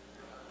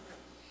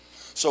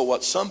 So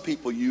what some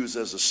people use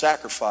as a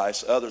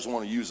sacrifice, others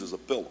want to use as a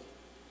pillow.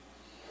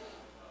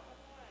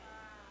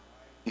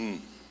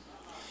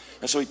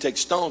 And so he takes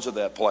stones of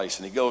that place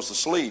and he goes to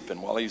sleep.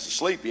 And while he's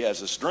asleep, he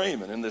has this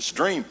dream. And in this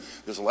dream,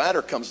 this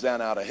ladder comes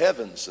down out of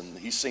heavens. And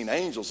he's seen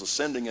angels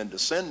ascending and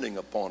descending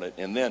upon it.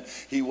 And then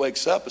he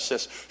wakes up and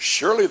says,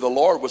 surely the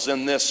Lord was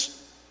in this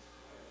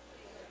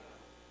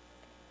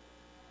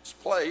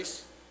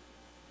place.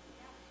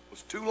 It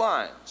was two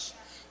lines.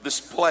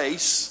 This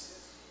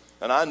place,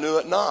 and I knew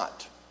it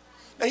not.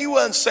 Now he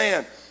wasn't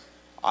saying,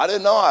 I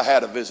didn't know I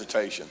had a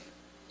visitation.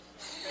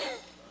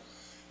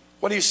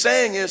 What he's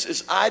saying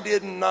is I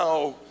didn't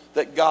know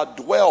that God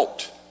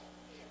dwelt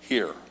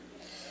here,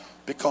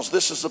 because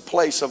this is a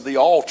place of the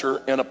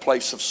altar and a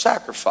place of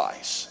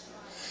sacrifice,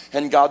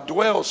 and God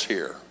dwells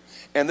here.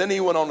 And then he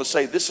went on to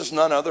say, this is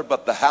none other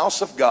but the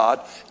house of God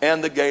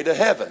and the gate of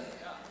heaven.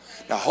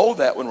 Now hold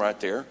that one right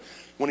there.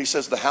 When he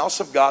says the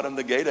house of God and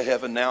the gate of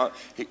heaven, now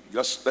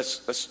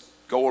let's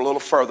go a little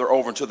further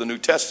over into the New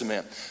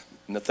Testament.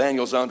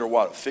 Nathaniel's under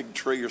what, a fig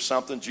tree or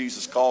something.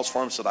 Jesus calls for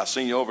him and said, I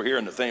seen you over here.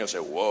 And Nathaniel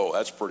said, whoa,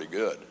 that's pretty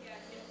good.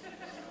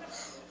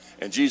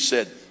 And Jesus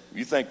said,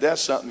 you think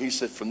that's something? He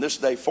said, from this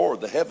day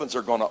forward, the heavens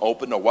are going to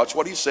open. Now watch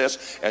what he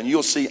says. And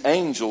you'll see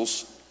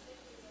angels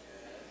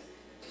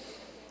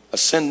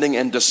ascending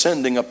and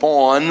descending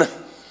upon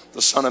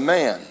the Son of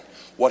Man.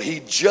 What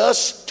he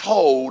just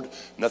told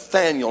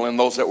Nathaniel and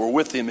those that were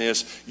with him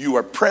is, you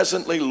are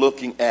presently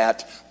looking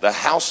at the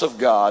house of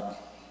God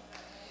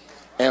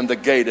and the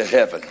gate of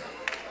heaven.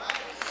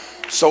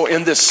 So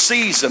in this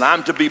season,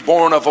 I'm to be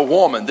born of a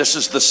woman. This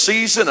is the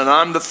season and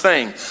I'm the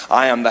thing.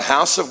 I am the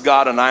house of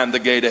God and I am the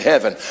gate of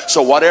heaven.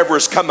 So whatever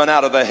is coming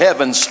out of the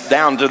heavens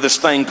down to this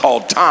thing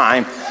called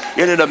time,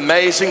 isn't it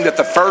amazing that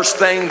the first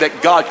thing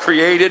that God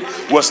created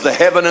was the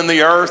heaven and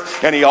the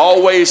earth, and he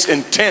always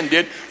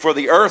intended for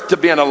the earth to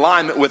be in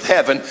alignment with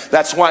heaven.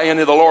 That's why in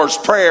the Lord's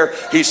Prayer,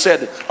 he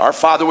said, our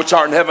Father which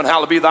art in heaven,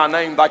 hallowed be thy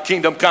name, thy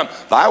kingdom come,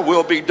 thy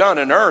will be done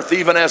in earth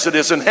even as it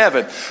is in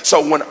heaven.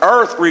 So when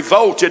earth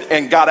revolted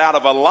and got out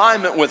of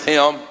alignment with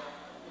him,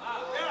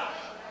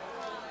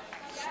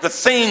 the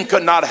thing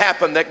could not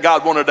happen that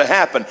God wanted to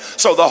happen.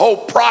 So the whole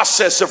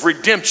process of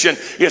redemption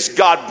is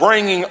God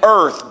bringing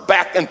earth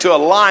back into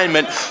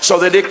alignment so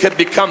that it could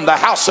become the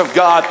house of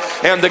God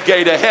and the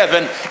gate of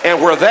heaven.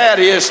 And where that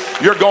is,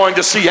 you're going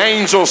to see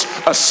angels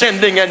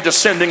ascending and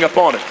descending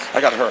upon it.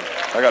 I gotta hurry.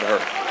 I gotta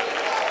hurry.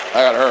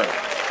 I gotta hurry.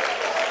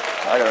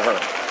 I gotta hurry.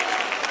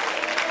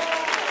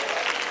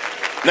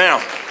 Now,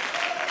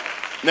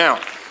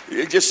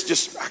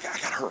 I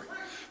gotta hurry.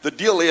 The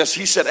deal is,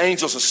 he said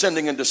angels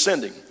ascending and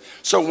descending.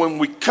 So when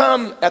we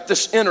come at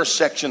this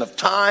intersection of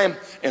time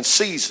and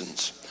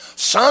seasons,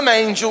 some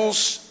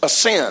angels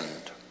ascend,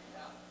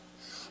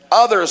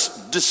 others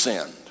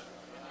descend.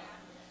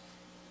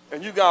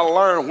 And you got to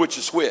learn which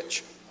is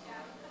which.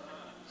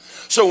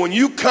 So when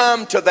you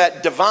come to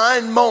that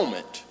divine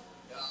moment,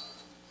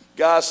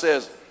 God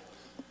says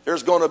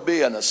there's going to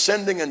be an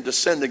ascending and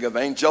descending of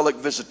angelic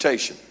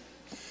visitation.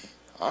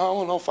 I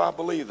don't know if I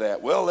believe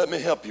that. Well, let me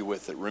help you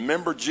with it.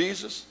 Remember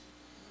Jesus?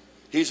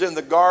 He's in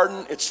the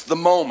garden. It's the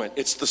moment.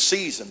 It's the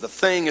season. The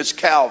thing is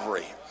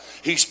Calvary.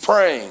 He's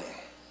praying.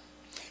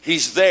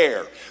 He's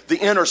there.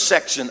 The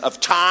intersection of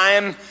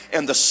time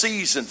and the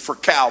season for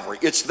Calvary.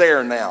 It's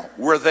there now.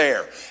 We're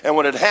there. And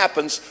when it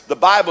happens, the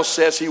Bible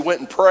says he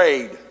went and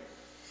prayed.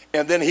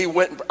 And then he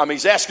went,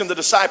 he's asking the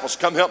disciples,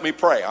 come help me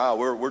pray.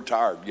 We're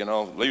tired,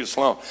 leave us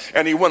alone.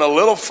 And he went a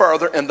little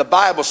further, and the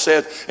Bible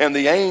said, and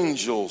the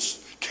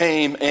angels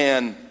came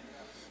and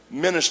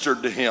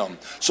ministered to him.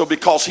 So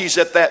because he's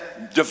at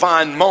that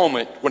divine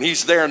moment, when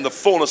he's there in the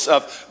fullness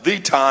of the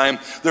time,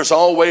 there's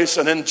always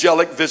an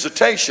angelic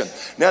visitation.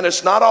 Now,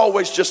 it's not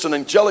always just an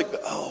angelic,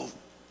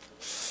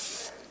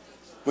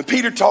 when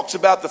Peter talks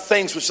about the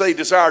things which they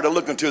desire to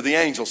look into the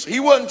angels, he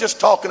wasn't just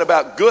talking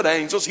about good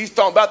angels, he's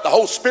talking about the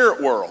whole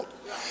spirit world.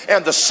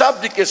 And the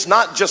subject is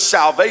not just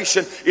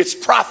salvation, it's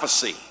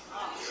prophecy.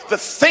 The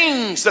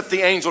things that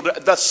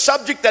the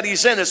subject that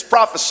he's in is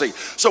prophecy.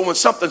 So when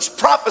something's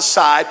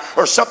prophesied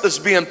or something's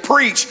being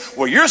preached,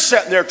 well, you're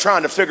sitting there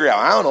trying to figure out,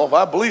 I don't know if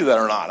I believe that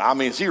or not.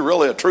 Is he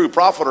really a true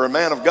prophet or a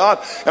man of God?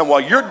 And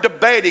while you're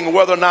debating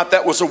whether or not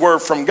that was a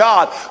word from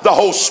God, the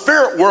whole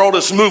spirit world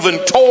is moving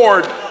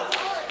toward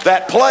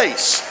that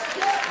place.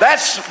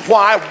 That's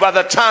why by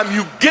the time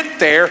you get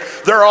there,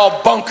 they're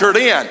all bunkered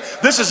in.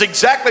 This is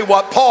exactly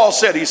what Paul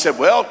said. He said,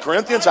 well,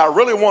 Corinthians, I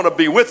really want to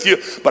be with you,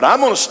 but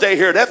I'm going to stay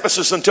here at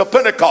Ephesus until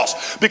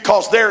Pentecost,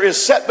 because there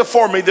is set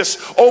before me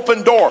this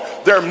open door.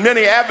 There are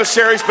many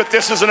adversaries, but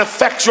this is an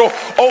effectual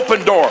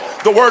open door.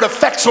 The word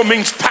effectual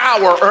means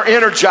power or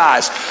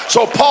energized.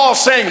 So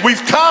Paul's saying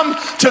we've come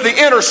to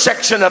the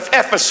intersection of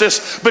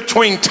Ephesus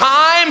between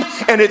time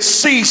and its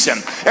season.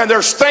 And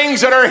there's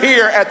things that are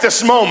here at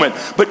this moment.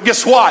 But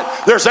guess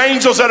what? There's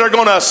angels that are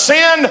going to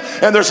ascend,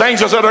 and there's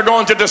angels that are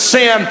going to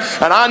descend.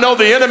 And I know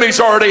the enemy's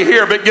already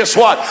here, but guess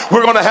what?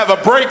 We're going to have a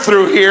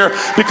breakthrough here,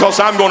 because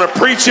I'm going to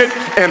preach it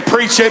and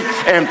preach it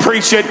and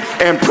preach it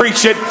and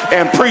preach it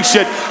and preach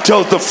it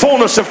till the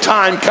fullness of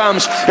time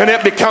comes and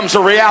it becomes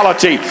a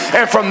reality.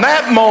 And from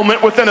that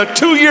moment, within a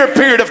 2-year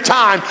period of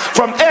time,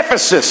 from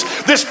Ephesus,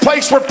 this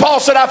place where Paul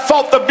said, I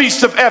fought the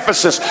beast of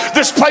Ephesus,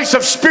 this place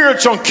of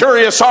spiritual and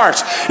curious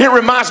hearts. It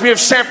reminds me of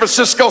San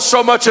Francisco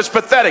so much it's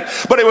pathetic.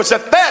 But it was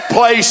at that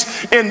place,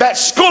 in that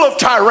school of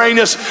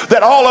Tyrannus,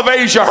 that all of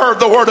Asia heard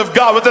the word of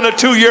God within a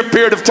 2-year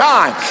period of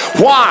time.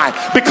 Why?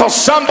 Because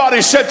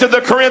somebody said to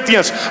the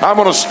Corinthians, I'm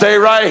going to stay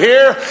right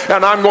here,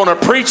 and I'm going to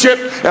preach it,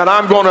 and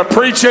I'm going to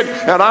preach it,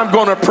 and I'm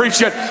going to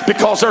preach it,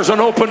 because there's an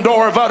open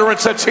door of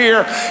utterance that's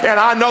here. And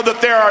I know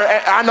that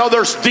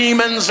there's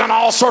demons and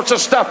all sorts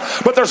of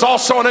stuff, but there's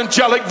also an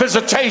angelic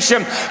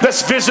visitation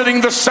that's visiting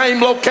the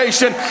same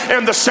location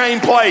and the same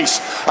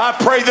place. I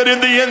pray that in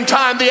the end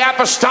time, the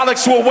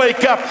apostolics will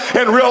wake up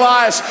and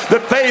realize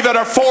that they that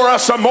are for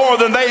us are more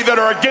than they that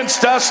are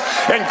against us,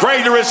 and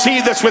greater is he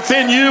that's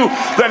within you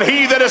than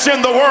he that is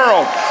in the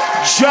world.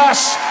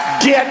 Just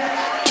get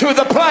to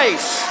the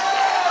place.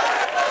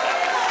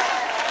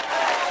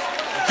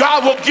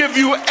 God will give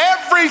you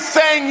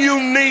everything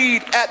you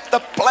need at the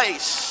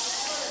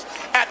place,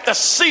 at the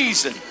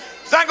season.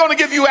 He's not going to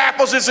give you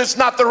apples if it's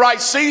not the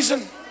right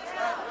season.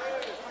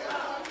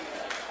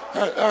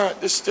 All right,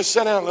 just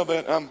sit down a little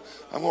bit. I'm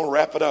going to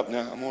wrap it up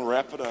now. I'm going to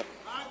wrap it up.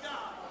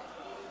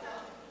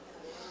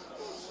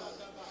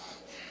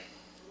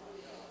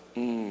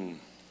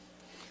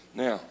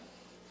 Now,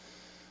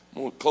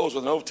 I'm going to close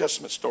with an Old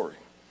Testament story.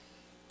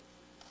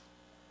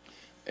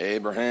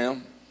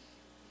 Abraham,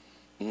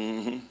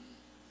 your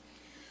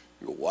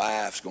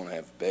wife's going to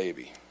have a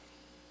baby.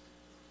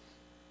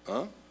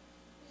 Huh?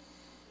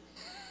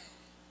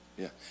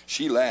 Yeah,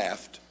 she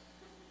laughed.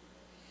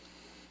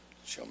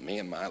 Shall me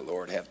and my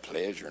Lord have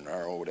pleasure in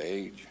our old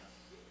age?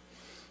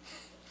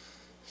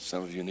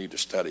 Some of you need to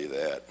study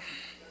that.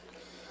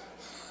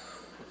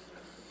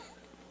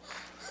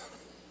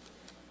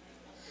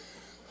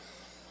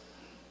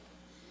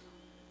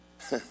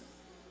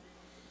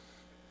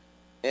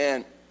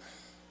 And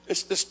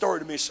this story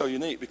to me is so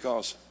unique,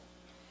 because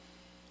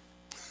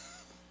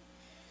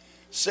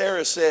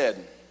Sarah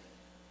said,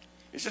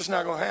 it's just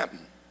not going to happen.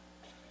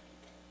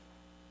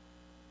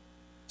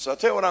 So I'll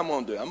tell you what I'm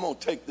going to do. I'm going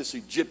to take this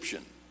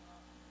Egyptian,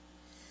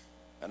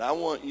 and I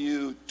want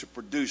you to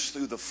produce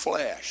through the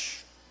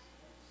flesh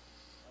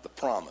the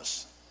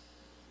promise.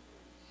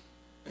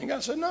 And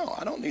God said, no,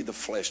 I don't need the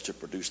flesh to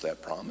produce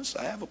that promise.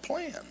 I have a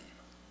plan.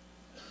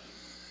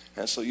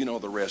 And so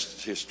the rest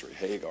is history.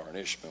 Hagar and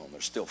Ishmael, and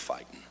they're still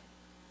fighting.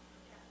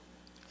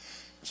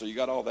 So you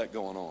got all that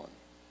going on.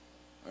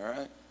 All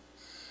right?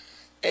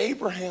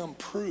 Abraham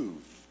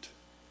proved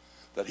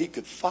that he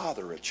could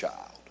father a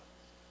child.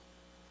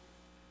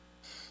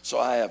 So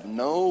I have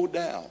no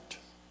doubt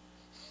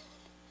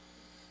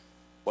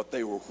what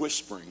they were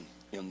whispering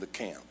in the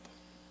camp.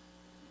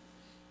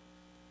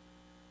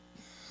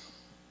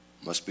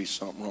 Must be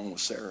something wrong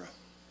with Sarah.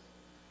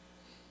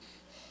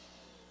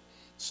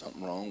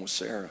 Something wrong with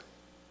Sarah.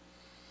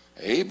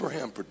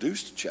 Abraham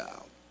produced a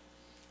child.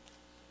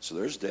 So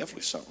there's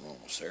definitely something wrong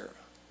with Sarah.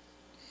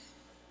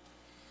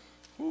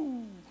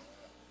 Woo.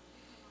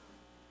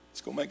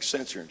 It's going to make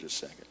sense here in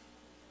just a second.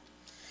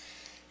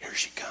 Here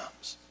she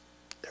comes.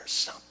 There's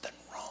something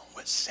wrong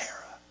with Sarah.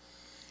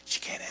 She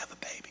can't have a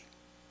baby.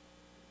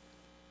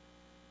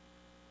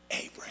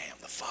 Abraham,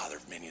 the father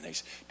of many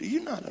nations. Do you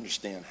not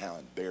understand how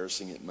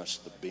embarrassing it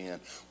must have been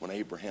when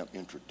Abraham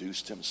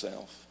introduced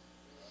himself?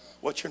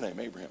 What's your name,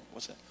 Abraham?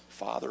 What's that?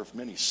 Father of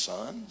many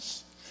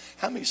sons?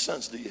 How many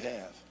sons do you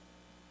have?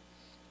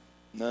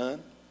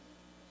 None.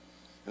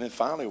 And then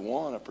finally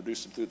one, I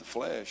produced him through the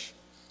flesh.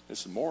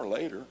 This is more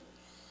later.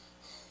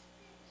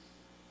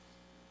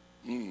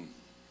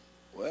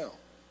 Well,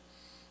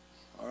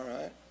 all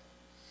right.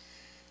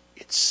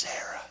 It's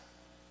Sarah.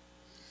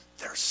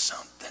 There's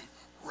something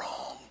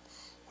wrong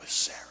with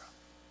Sarah.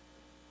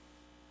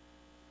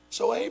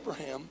 So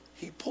Abraham,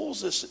 he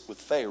pulls this with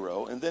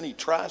Pharaoh, and then he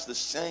tries the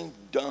same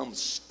dumb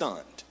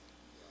stunt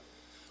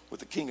with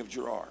the king of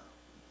Gerar.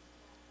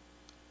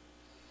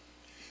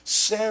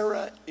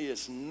 Sarah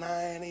is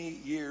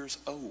 90 years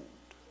old.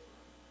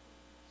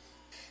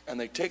 And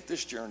they take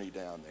this journey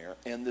down there,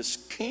 and this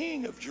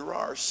king of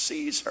Gerar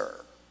sees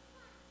her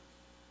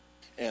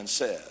and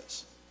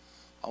says,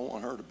 I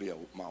want her to be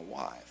my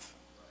wife.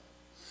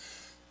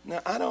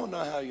 Now, I don't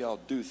know how y'all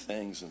do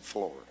things in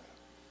Florida.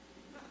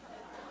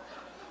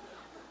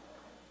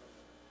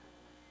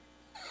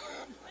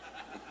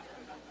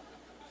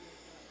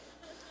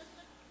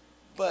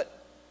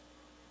 But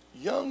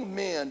young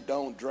men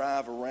don't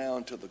drive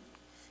around to the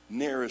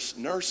nearest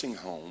nursing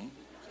home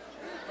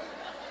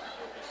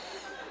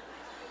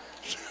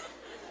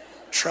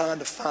trying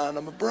to find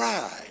them a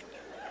bride.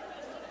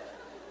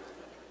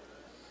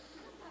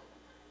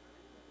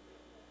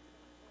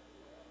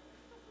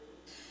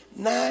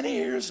 "90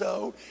 years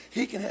old,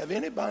 he can have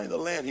anybody in the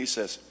land." He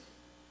says,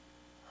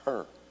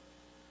 her.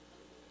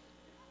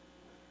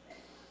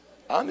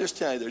 I'm just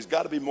telling you, there's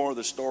got to be more of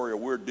the story, or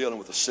we're dealing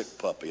with a sick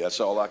puppy. That's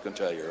all I can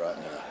tell you right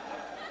now.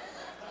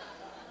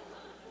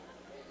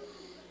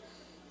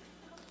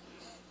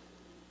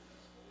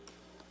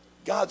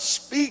 God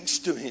speaks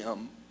to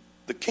him,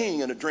 the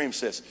king, in a dream,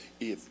 says,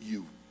 if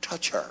you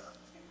touch her,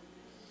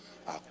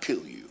 I'll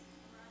kill you.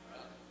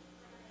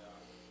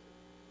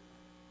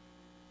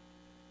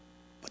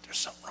 But there's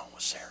something wrong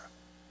with Sarah.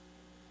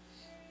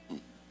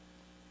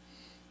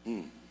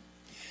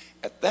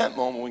 At that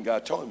moment, when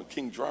God told him,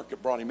 King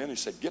Jark brought him in, he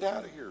said, get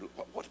out of here.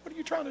 What are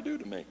you trying to do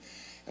to me?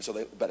 And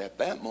so, but at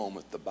that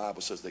moment, the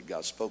Bible says that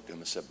God spoke to him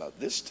and said, about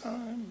this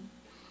time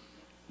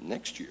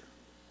next year,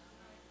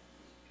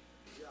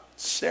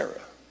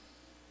 Sarah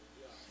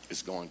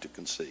is going to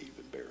conceive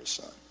and bear a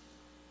son.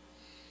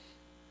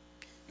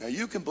 Now,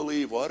 you can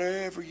believe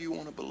whatever you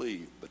want to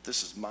believe, but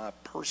this is my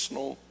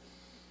personal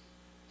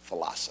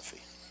philosophy.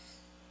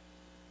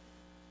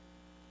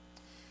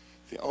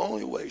 The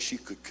only way she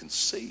could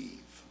conceive,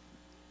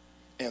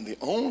 and the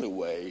only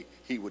way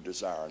he would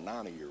desire a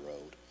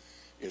 90-year-old,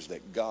 is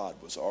that God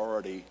was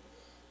already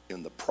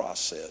in the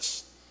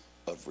process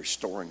of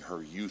restoring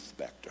her youth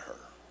back to her.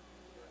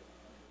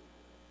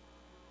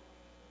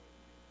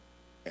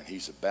 And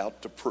he's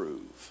about to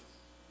prove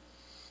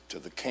to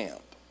the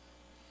camp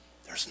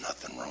there's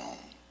nothing wrong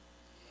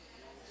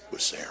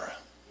with Sarah.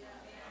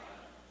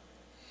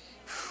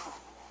 Whew.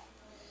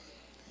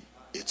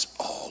 It's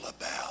all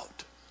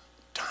about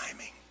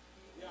timing.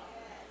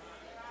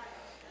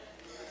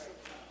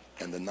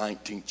 And the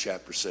 19th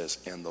chapter says,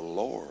 and the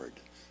Lord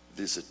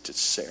visited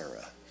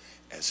Sarah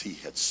as he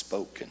had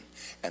spoken,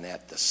 and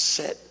at the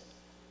set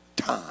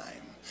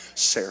time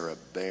Sarah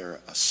bare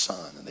a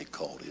son, and they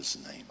called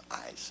his name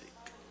Isaac.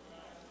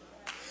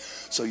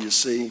 So you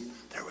see,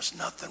 there was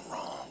nothing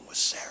wrong with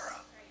Sarah.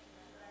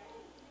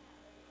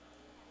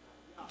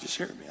 Just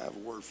hear me, I have a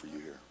word for you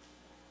here.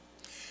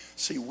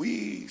 See,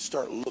 we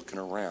start looking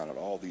around at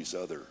all these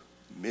other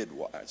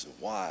midwives and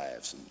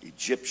wives and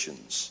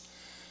Egyptians.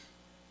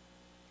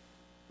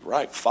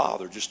 Right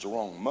father, just the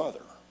wrong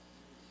mother.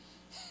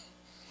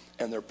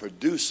 And they're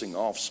producing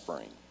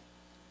offspring.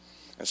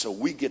 And so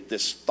we get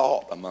this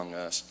thought among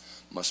us,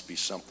 must be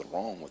something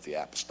wrong with the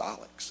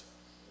apostolics.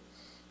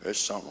 There's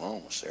something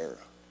wrong with Sarah.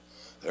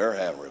 They're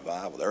having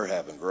revival. They're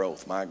having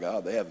growth. My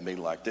God, they have a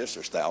meeting like this.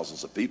 There's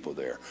thousands of people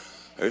there.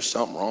 There's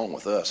something wrong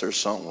with us. There's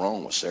something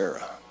wrong with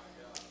Sarah.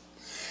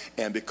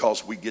 And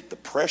because we get the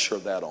pressure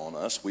of that on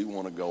us, we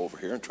want to go over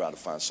here and try to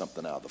find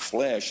something out of the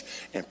flesh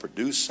and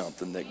produce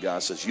something that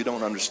God says, you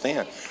don't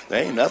understand.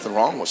 There ain't nothing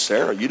wrong with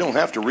Sarah. You don't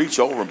have to reach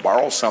over and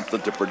borrow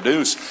something to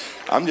produce.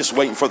 I'm just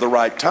waiting for the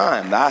right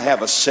time. I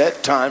have a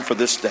set time for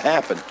this to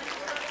happen.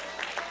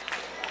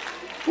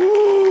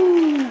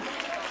 Woo!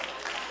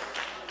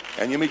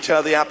 And let me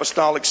tell the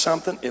apostolics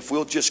something. If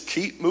we'll just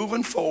keep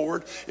moving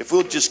forward, if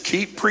we'll just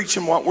keep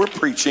preaching what we're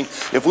preaching,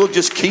 if we'll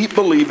just keep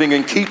believing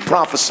and keep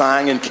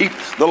prophesying and keep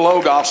the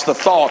logos, the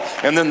thought,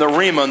 and then the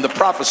rhema and the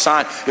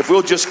prophesying, if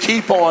we'll just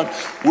keep on,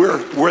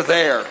 we're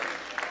there.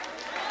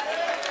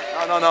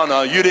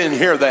 No, you didn't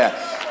hear that.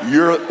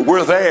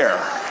 We're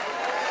there.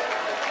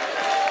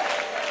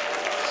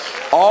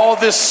 All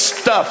this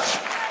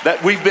stuff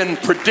that we've been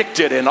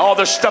predicted, and all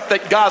the stuff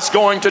that God's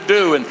going to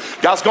do, and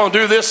God's going to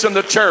do this in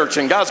the church,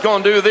 and God's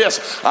going to do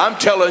this. I'm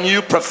telling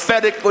you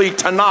prophetically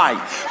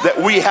tonight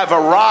that we have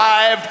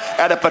arrived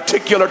at a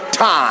particular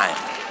time.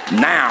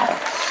 now.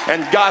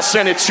 And God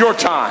said, it's your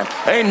time.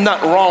 Ain't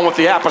nothing wrong with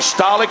the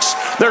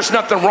apostolics. There's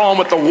nothing wrong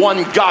with the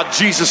one God,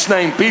 Jesus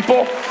name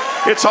people.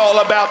 It's all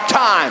about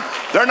time.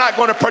 They're not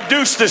going to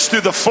produce this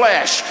through the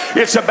flesh.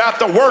 It's about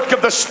the work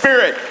of the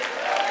Spirit.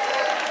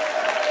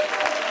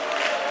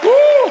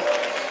 Woo!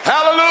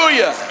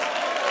 Hallelujah.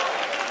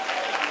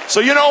 So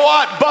you know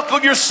what?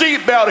 Buckle your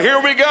seatbelt.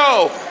 Here we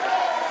go.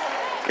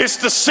 It's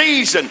the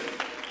season.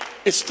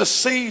 It's the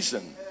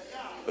season.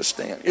 Let's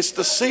stand. It's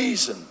the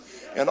season.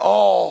 And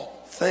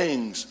all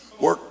things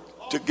work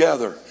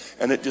together.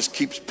 And it just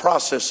keeps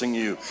processing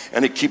you.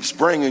 And it keeps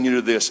bringing you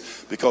to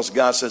this. Because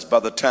God says by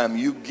the time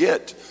you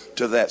get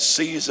to that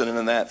season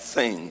and that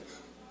thing,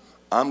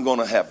 I'm going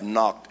to have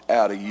knocked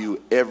out of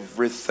you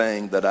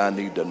everything that I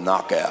need to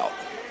knock out.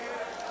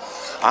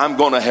 I'm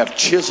going to have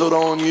chiseled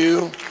on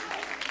you.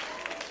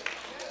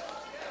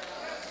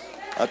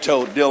 I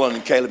told Dylan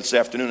and Caleb this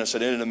afternoon, I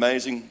said, isn't it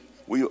amazing?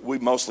 We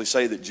mostly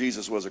say that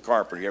Jesus was a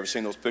carpenter. You ever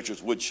seen those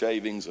pictures, wood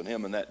shavings and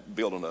him and that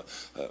building a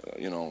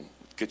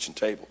kitchen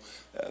table?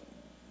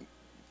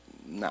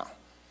 No.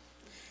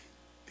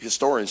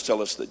 Historians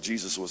tell us that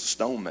Jesus was a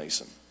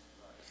stonemason.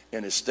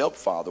 And his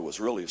stepfather was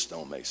really a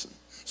stonemason.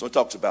 So it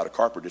talks about a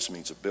carpenter just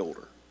means a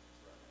builder.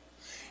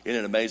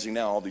 Isn't it amazing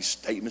now all these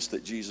statements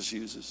that Jesus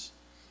uses?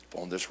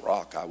 On this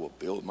rock I will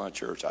build my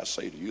church. I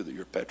say to you that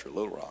you're Petra,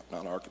 Little Rock,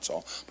 not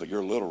Arkansas, but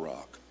you're Little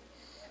Rock.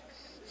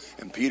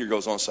 And Peter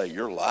goes on to say,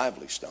 you're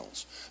lively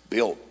stones,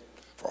 built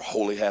for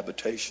holy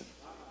habitation.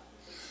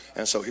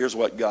 And so here's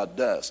what God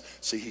does.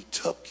 See, he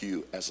took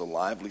you as a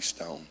lively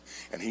stone,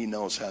 and he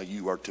knows how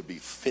you are to be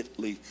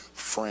fitly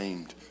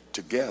framed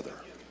together.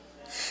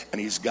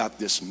 And he's got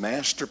this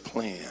master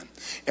plan,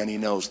 and he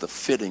knows the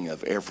fitting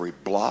of every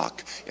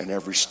block and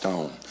every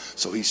stone.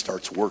 So he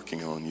starts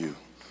working on you.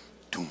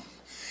 Doom.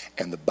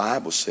 And the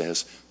Bible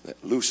says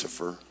that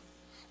Lucifer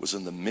was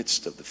in the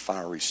midst of the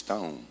fiery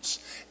stones.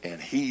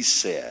 And he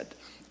said,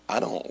 I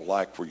don't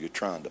like where you're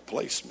trying to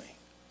place me.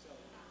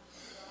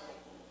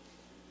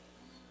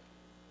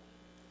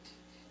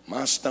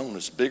 My stone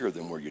is bigger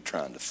than where you're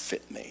trying to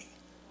fit me.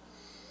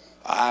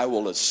 I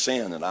will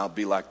ascend and I'll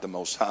be like the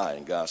Most High.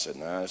 And God said,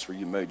 nah, that's where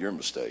you made your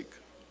mistake.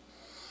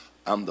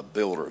 I'm the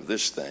builder of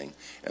this thing.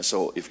 And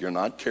so if you're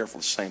not careful,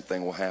 the same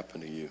thing will happen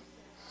to you.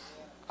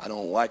 I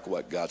don't like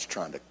what God's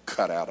trying to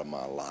cut out of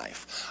my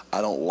life.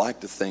 I don't like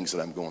the things that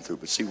I'm going through.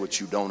 But see, what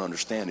you don't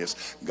understand is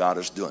God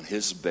is doing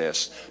his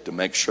best to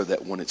make sure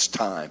that when it's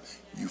time,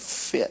 you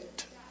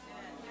fit.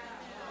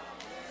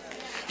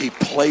 He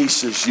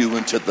places you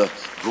into the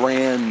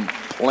grand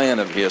plan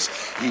of his.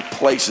 He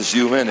places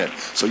you in it.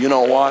 So you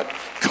know what?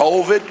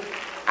 COVID,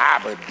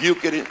 I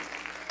rebuke it.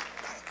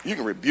 You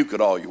can rebuke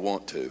it all you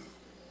want to.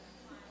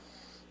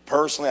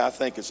 Personally, I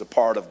think it's a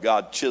part of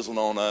God chiseling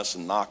on us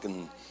and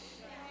knocking.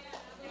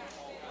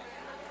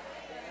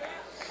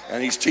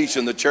 And he's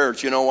teaching the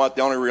church, you know what?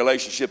 The only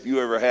relationship you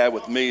ever had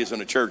with me is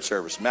in a church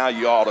service. Now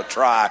you ought to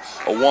try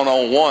a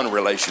one-on-one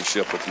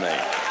relationship with me.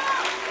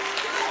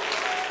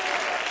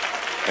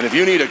 And if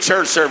you need a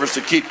church service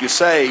to keep you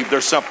saved,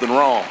 there's something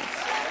wrong.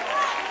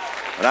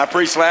 And I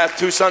preached last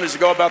 2 Sundays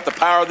ago about the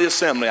power of the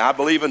assembly. I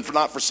believe in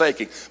not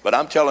forsaking. But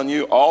I'm telling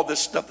you, all this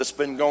stuff that's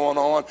been going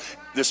on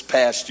this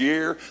past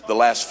year, the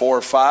last 4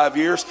 or 5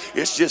 years,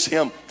 it's just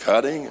him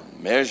cutting and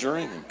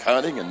measuring and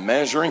cutting and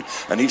measuring.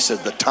 And he said,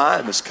 the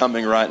time is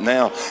coming right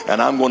now. And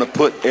I'm going to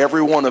put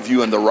every one of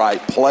you in the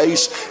right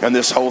place. And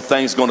this whole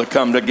thing's going to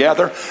come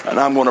together. And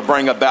I'm going to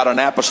bring about an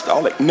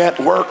apostolic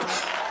network.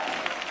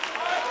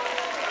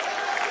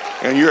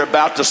 And you're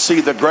about to see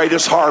the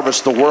greatest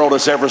harvest the world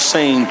has ever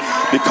seen,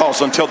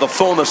 because until the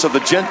fullness of the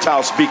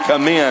Gentiles be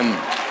come in,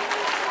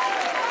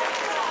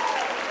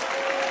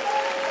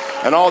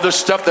 and all this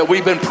stuff that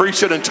we've been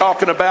preaching and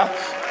talking about,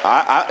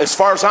 as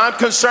far as I'm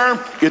concerned,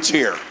 it's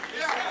here.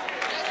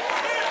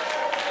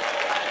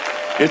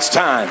 It's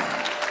time.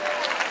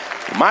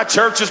 My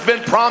church has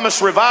been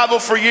promised revival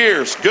for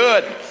years.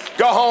 Good.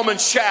 Go home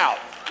and shout.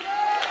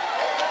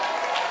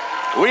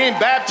 We ain't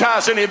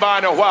baptized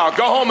anybody in a while.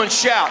 Go home and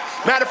shout.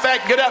 Matter of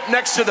fact, get up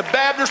next to the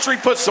baptistry,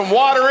 put some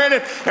water in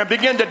it, and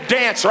begin to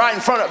dance right in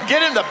front of it.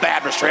 Get in the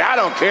baptistry, I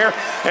don't care,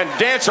 and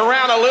dance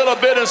around a little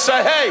bit and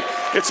say, hey,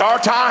 it's our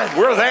time.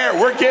 We're there.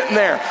 We're getting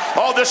there.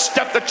 All this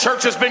stuff the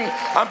church has been,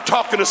 I'm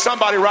talking to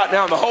somebody right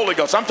now in the Holy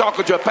Ghost. I'm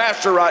talking to a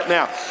pastor right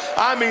now.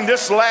 I mean,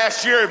 this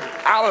last year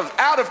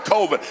out of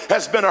COVID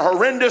has been a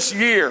horrendous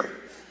year.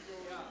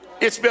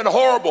 It's been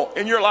horrible.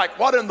 And you're like,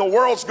 what in the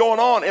world's going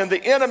on? And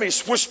the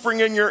enemy's whispering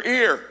in your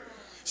ear.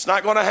 It's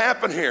not going to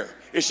happen here.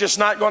 It's just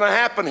not going to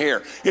happen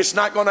here. It's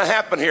not going to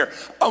happen here.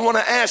 I want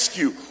to ask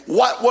you,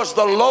 what was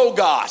the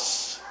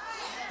Logos?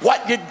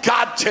 What did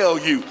God tell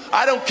you?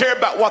 I don't care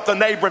about what the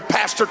neighboring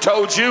pastor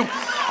told you.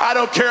 I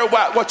don't care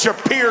about what your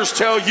peers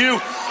tell you.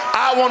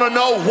 I want to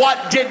know,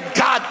 what did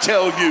God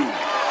tell you?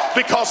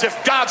 Because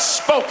if God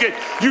spoke it,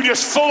 you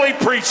just fully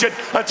preach it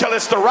until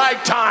it's the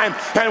right time.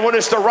 And when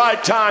it's the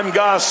right time,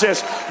 God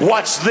says,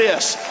 what's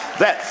this?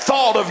 That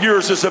thought of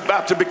yours is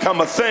about to become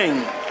a thing.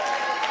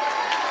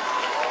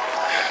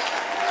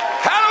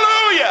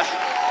 Hallelujah.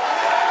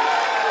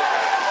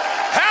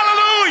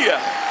 Hallelujah.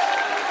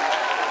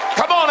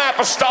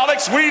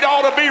 apostolics, we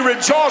ought to be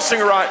rejoicing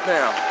right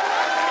now.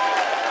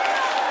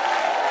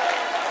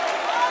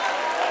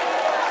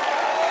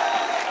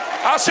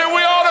 I said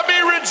we ought to be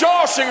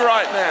rejoicing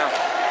right now.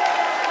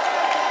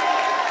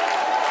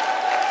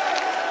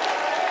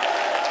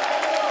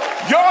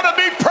 You ought to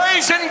be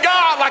praising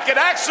God like it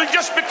actually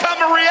just become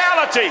a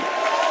reality,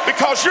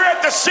 because you're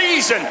at the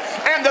season,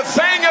 and the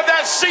thing of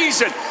that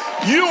season,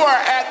 you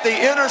are at the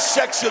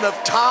intersection of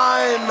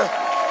time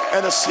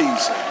and a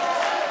season.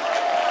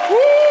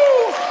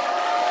 Woo!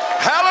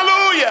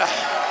 Hallelujah!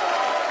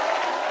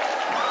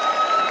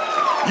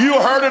 You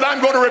heard it, I'm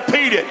going to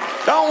repeat it.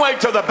 Don't wait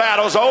till the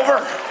battle's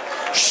over.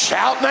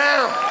 Shout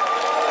now.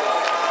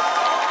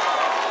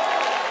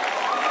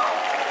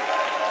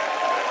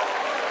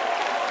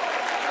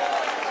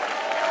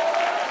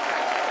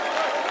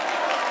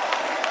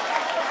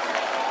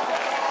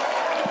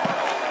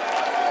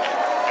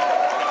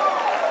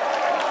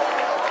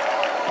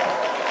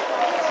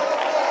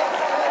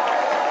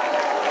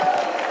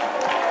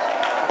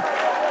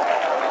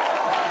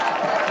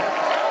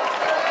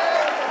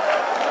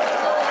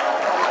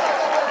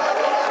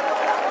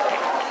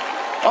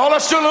 Oh,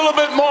 let's do a little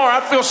bit more.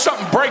 I feel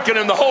something breaking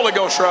in the Holy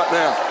Ghost right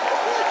now.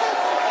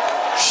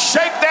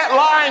 Shake that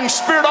lying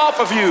spirit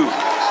off of you.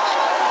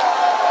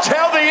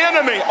 Tell the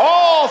enemy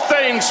all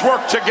things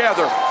work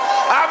together.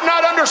 I've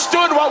not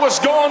understood what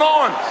was going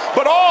on,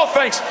 but all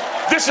things,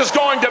 this is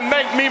going to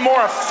make me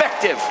more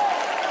effective.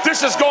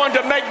 This is going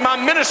to make my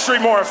ministry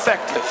more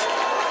effective.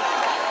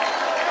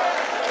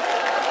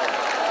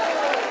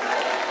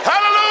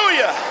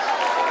 Hallelujah.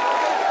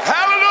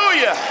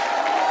 Hallelujah.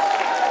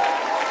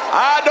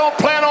 I don't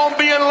plan on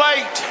being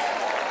late.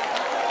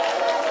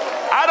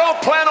 I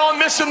don't plan on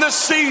missing this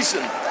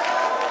season.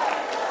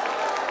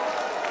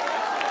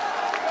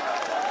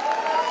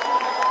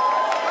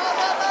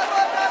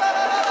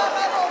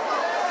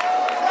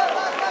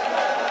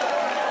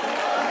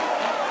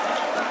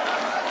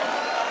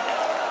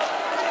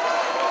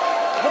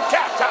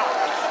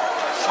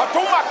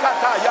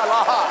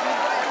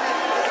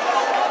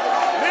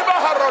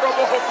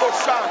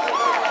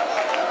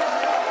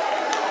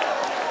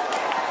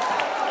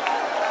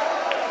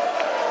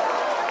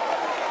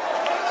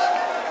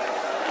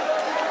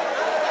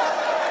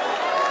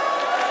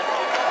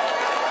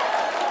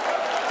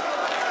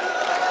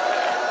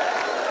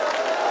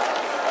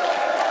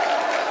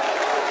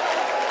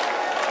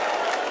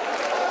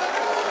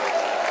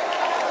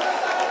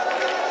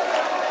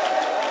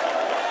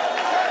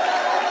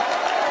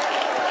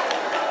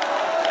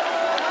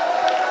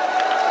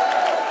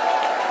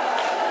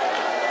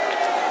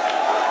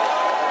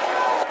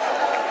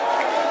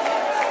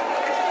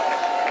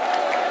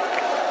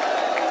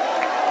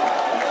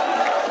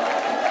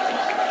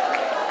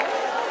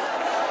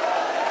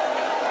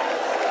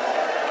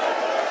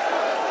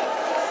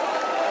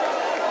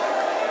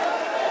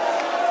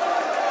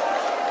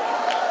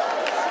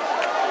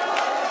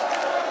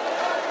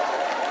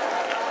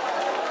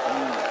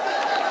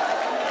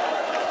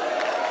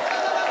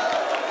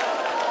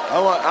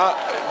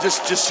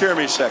 Just hear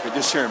me a second.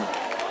 Just hear me.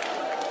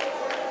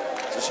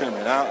 Just hear me.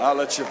 And I'll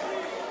let you.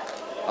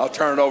 I'll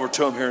turn it over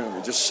to him here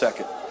in just a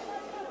second.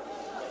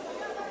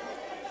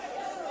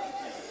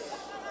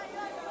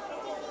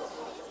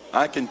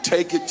 I can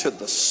take it to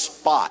the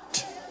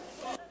spot.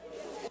 I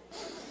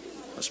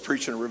was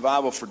preaching a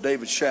revival for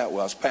David Shatwell.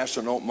 I was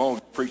pastoring Oak Moe,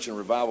 preaching a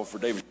revival for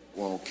David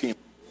Shatwell on Keem.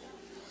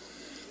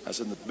 I was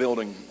in the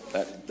building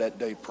that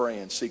day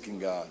praying, seeking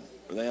God.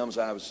 For them,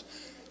 I was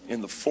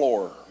in the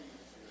floor,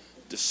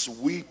 just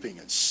weeping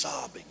and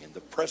sobbing, and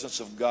the presence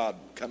of God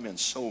come in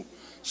so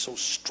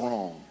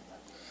strong.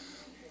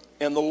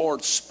 And the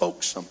Lord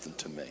spoke something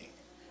to me.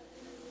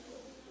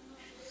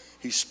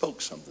 He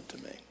spoke something to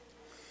me.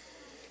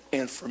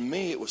 And for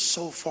me, it was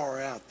so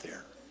far out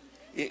there.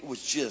 It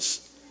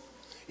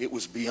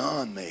was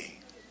beyond me.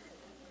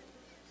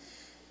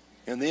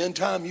 And the end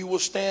time, you will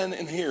stand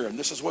in here, and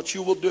this is what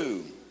you will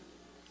do.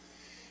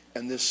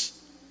 And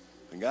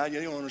God,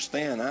 you don't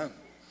understand.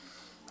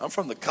 I'm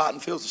from the cotton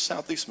fields of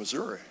southeast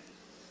Missouri.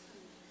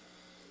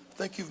 I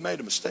think you've made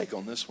a mistake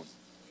on this one.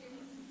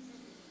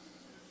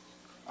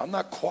 I'm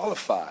not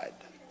qualified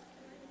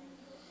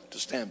to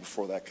stand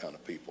before that kind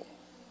of people.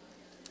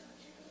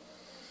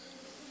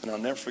 And I'll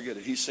never forget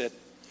it. He said,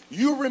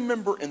 you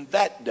remember in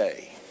that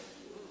day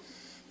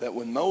that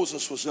when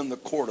Moses was in the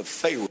court of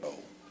Pharaoh,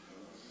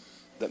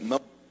 that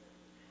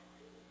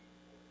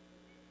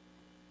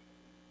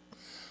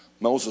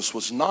Moses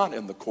was not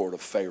in the court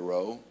of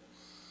Pharaoh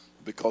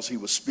because he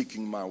was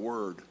speaking my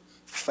word.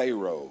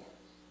 Pharaoh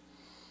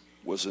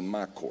was in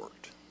my court.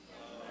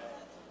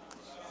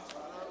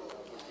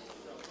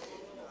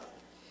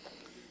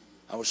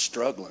 I was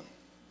struggling.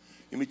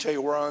 Let me tell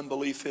you where our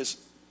unbelief is.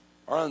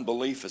 Our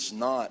unbelief is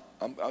not,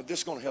 this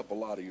is going to help a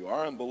lot of you.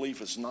 Our unbelief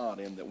is not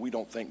in that we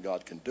don't think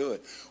God can do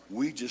it.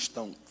 We just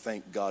don't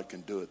think God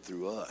can do it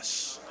through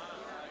us.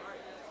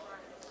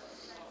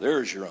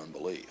 There's your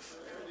unbelief.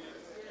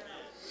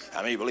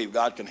 How many believe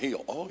God can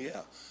heal? Oh,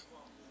 yeah.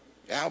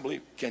 Yeah, I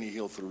believe. Can he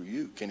heal through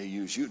you? Can he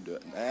use you to do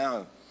it?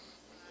 Now,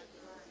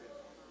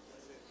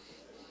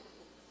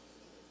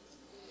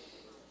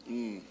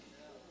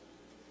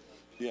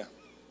 Yeah.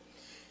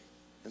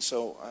 And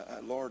so,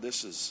 Lord,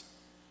 this is,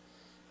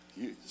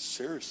 you,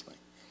 seriously,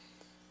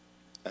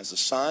 as a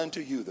sign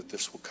to you that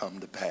this will come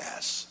to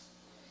pass,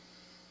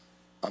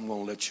 I'm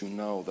going to let you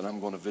know that I'm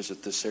going to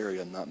visit this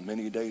area not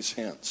many days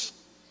hence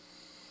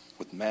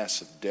with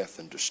massive death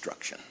and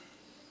destruction.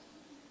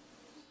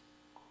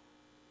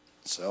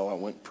 So I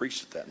went and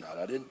preached it that night.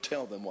 I didn't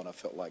tell them what I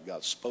felt like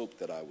God spoke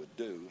that I would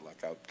do,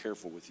 like I was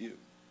careful with you.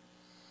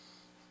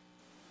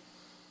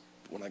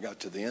 When I got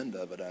to the end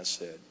of it, I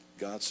said,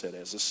 God said,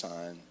 as a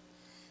sign,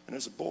 and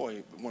there's a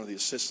boy, one of the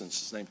assistants,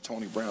 his name's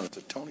Tony Brown. I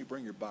said, Tony,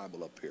 bring your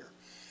Bible up here.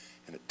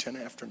 And at 10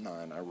 after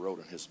 9, I wrote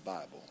in his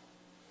Bible,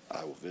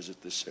 I will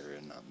visit this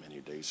area not many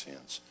days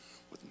hence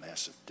with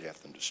massive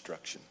death and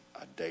destruction.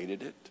 I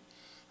dated it,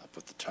 I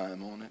put the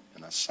time on it,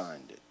 and I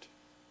signed it.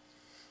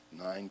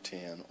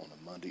 9:10 on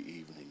a Monday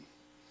evening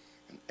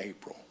in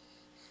April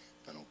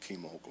in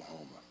Okemo,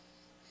 Oklahoma.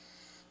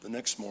 The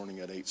next morning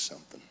at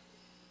 8-something,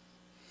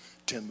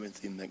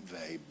 Timothy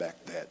McVeigh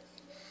backed that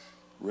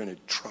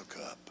rented truck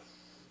up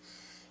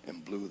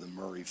and blew the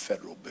Murray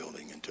Federal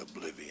Building into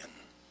oblivion.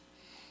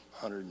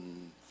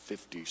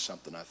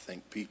 150-something, I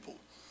think, people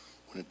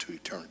went into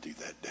eternity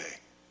that day.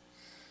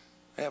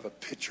 I have a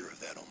picture of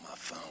that on my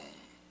phone.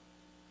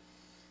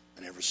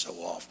 And every so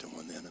often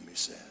when the enemy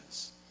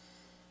says,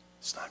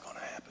 it's not going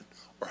to happen.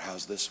 Or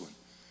how's this one?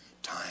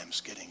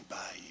 Time's getting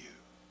by you.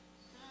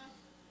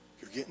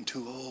 You're getting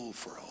too old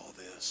for all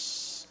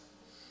this.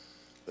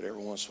 But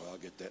every once in a while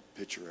I'll get that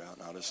picture out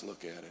and I'll just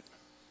look at it.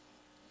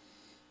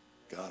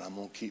 God, I'm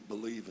going to keep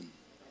believing.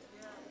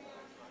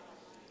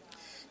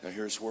 Now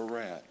here's where we're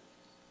at.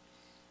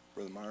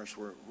 Brother Myers,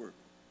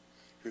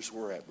 here's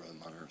where we're at, Brother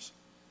Myers.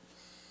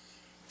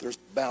 There's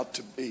about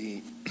to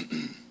be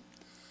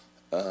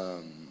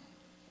a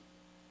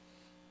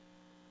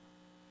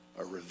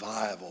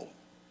revival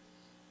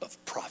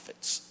of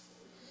prophets.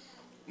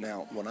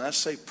 Now, when I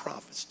say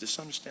prophets, just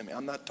understand me.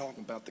 I'm not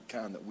talking about the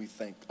kind that we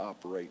think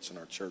operates in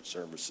our church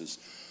services.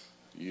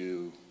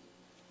 You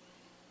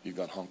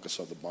got hunkus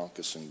of the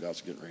bonkus and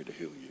God's getting ready to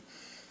heal you.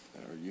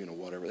 Or,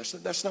 whatever.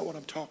 That's not what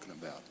I'm talking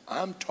about.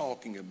 I'm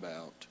talking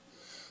about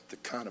the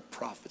kind of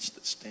prophets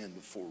that stand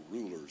before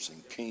rulers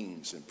and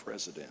kings and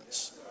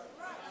presidents.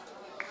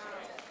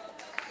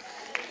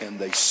 And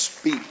they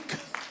speak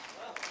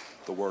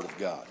the word of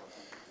God.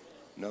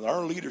 Now,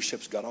 our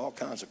leadership's got all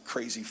kinds of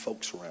crazy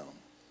folks around them.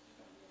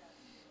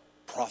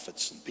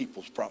 Prophets and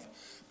people's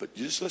prophets. But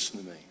just listen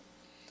to me.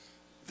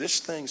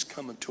 This thing's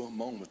coming to a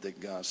moment that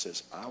God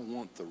says, I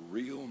want the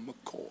real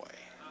McCoy.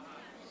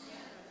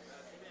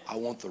 I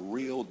want the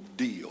real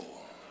deal.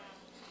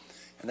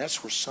 And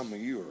that's where some of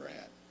you are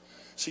at.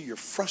 See, you're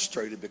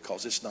frustrated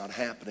because it's not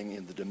happening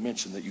in the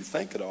dimension that you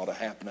think it ought to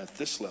happen at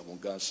this level.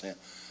 And God's saying,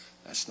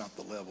 that's not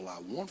the level I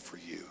want for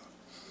you.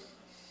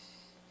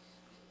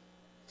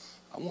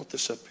 I want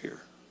this up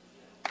here,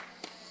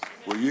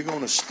 where you're going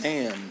to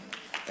stand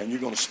and you're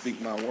going to speak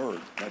my word.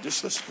 Now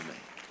just listen to me.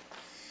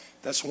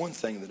 That's one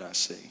thing that I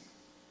see.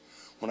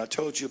 When I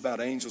told you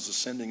about angels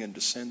ascending and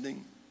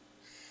descending,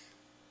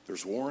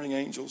 there's warring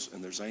angels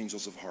and there's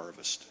angels of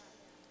harvest.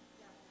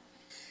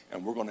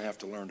 And we're going to have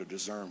to learn to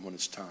discern when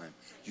it's time.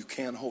 You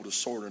can't hold a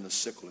sword and a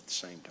sickle at the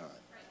same time.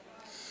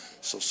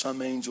 So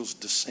some angels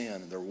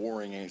descend and they're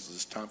warring angels.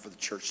 It's time for the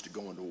church to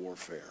go into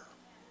warfare.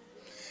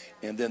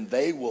 And then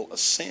they will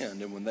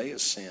ascend, and when they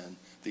ascend,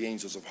 the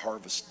angels of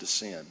harvest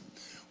descend.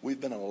 We've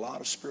been in a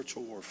lot of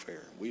spiritual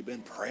warfare. We've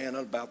been praying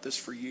about this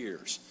for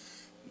years.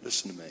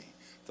 Listen to me.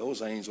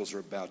 Those angels are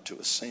about to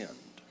ascend.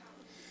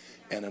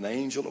 And an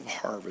angel of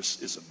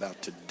harvest is about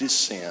to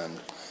descend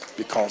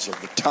because of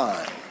the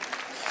time.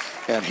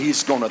 And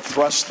he's going to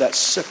thrust that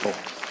sickle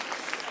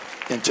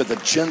into the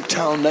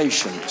Gentile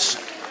nations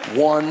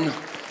one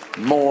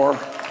more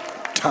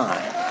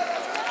time.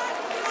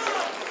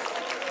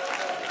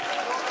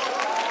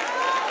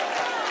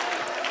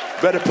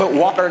 Better put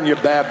water in your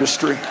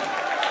baptistry.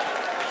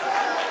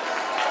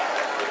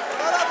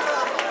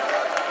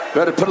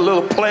 Better put a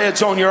little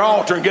pledge on your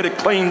altar and get it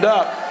cleaned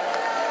up.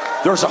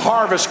 There's a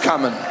harvest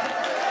coming.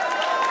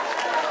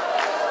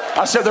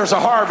 I said there's a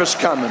harvest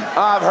coming.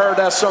 I've heard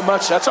that so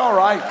much. That's all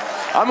right.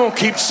 I'm going to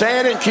keep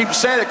saying it and keep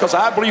saying it because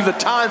I believe the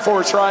time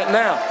for it's right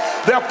now.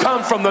 They'll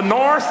come from the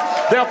north.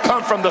 They'll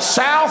come from the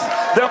south.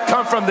 They'll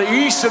come from the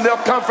east, and they'll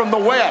come from the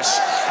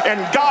west. And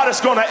God is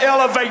going to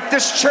elevate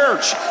this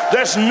church.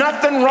 There's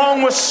nothing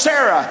wrong with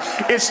Sarah.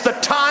 It's the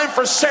time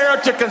for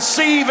Sarah to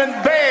conceive and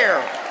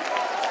bear.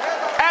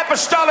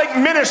 Apostolic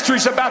ministry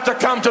is about to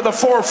come to the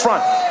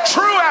forefront.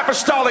 True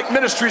apostolic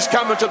ministry is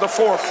coming to the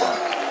forefront.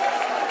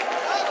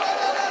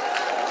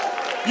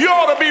 You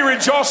ought to be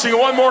rejoicing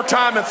one more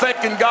time and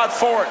thanking God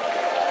for it.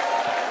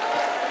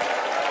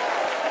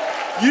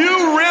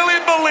 You really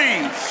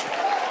believe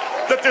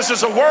that this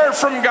is a word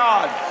from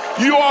God.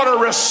 You ought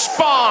to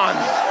respond.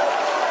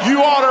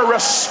 You ought to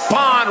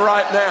respond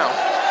right now.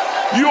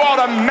 You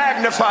ought to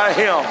magnify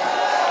him.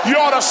 You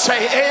ought to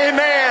say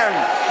amen,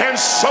 and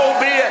so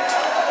be it.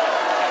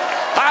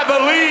 I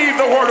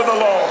believe the word of the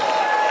Lord.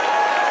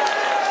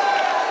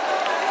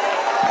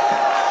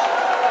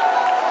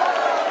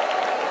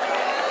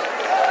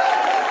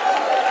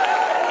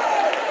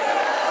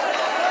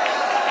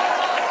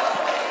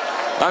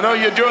 I know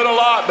you do it a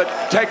lot, but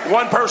take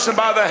one person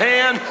by the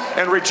hand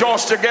and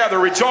rejoice together.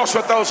 Rejoice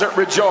with those that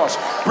rejoice.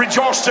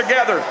 Rejoice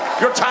together.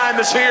 Your time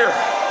is here.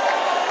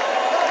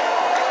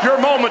 Your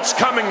moment's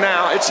coming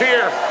now. It's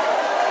here.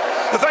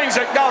 The things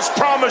that God's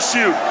promised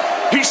you.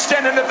 He's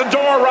standing at the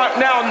door right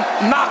now,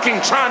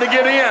 knocking, trying to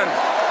get in.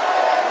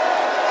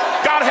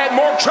 God had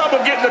more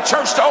trouble getting the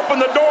church to open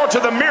the door to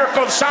the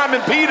miracle of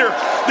Simon Peter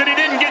than he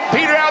didn't get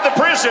Peter out of the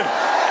prison.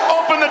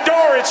 Open the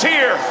door, it's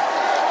here.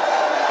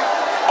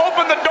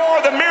 Open the door,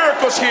 the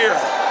miracle's here.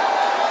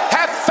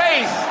 Have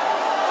faith.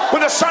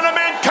 When the Son of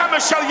Man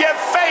cometh, shall ye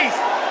have faith.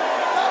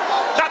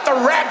 Not the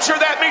rapture,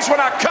 that means when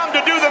I come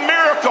to do the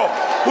miracle.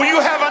 Will you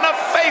have enough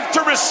faith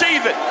to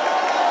receive it?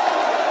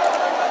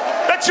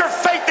 Let your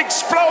faith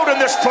explode in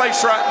this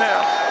place right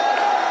now.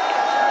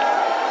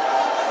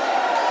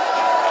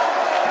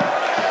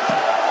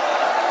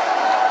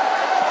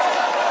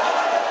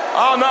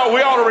 Oh no,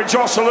 we ought to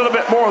rejoice a little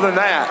bit more than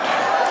that.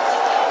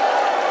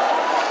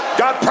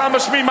 God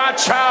promised me my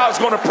child's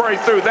going to pray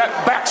through. That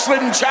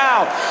backslidden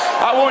child,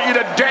 I want you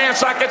to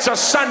dance like it's a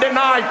Sunday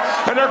night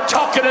and they're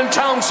talking in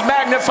tongues,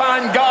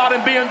 magnifying God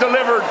and being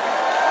delivered.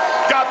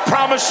 God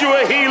promised you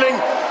a healing.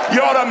 You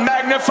ought to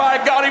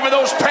magnify God. Even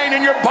those pain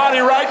in your body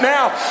right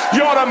now,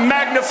 you ought to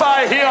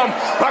magnify Him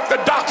like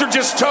the doctor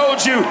just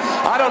told you.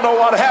 I don't know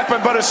what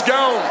happened, but it's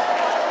gone.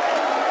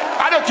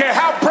 I don't care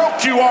how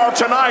broke you are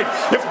tonight.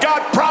 If God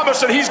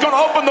promised that He's going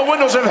to open the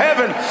windows of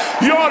heaven,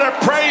 you ought to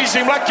praise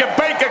Him like your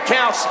bank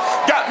accounts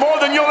got more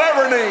than you'll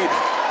ever need.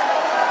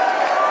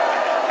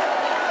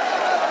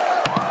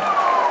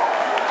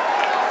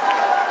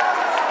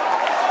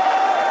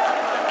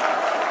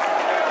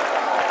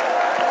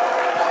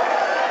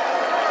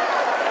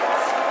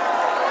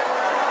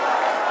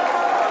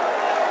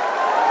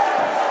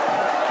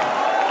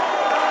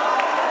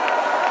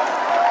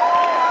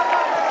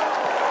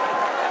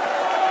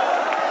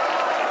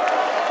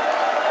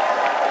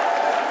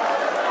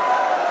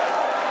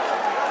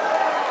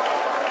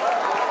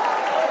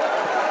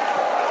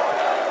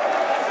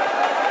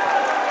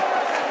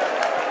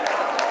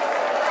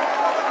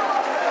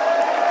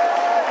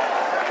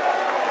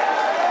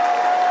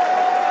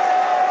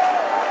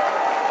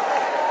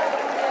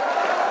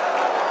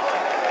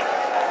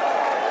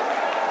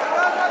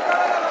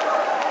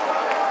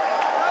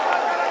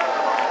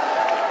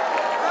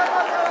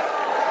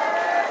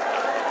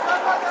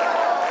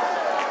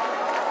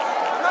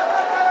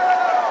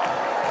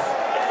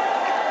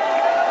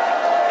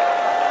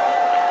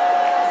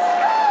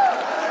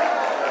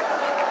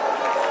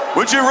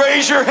 Would you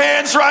raise your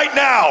hands right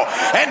now,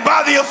 and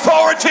by the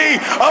authority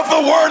of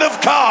the Word of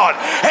God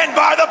and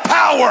by the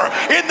power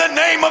in the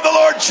name of the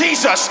Lord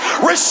Jesus,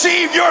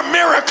 receive your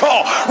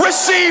miracle,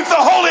 receive the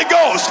Holy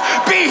Ghost,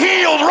 be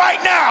healed right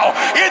now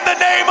in the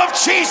name of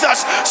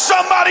Jesus.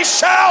 Somebody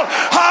shout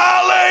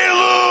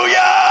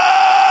hallelujah.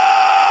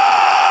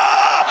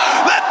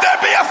 Let there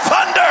be a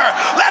thunder,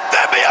 let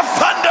there be a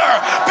thunder.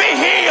 Be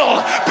healed,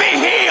 be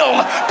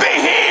healed, be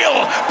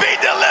healed, be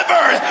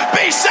delivered,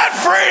 be set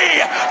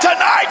free.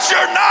 Tonight's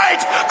your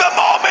night. The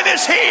moment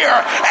is here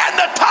and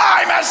the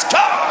time has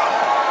come.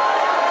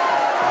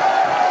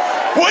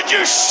 Would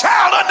you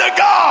shout unto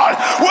God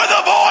with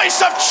a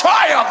voice of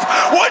triumph?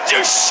 Would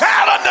you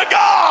shout unto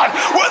God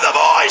with a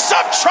voice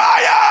of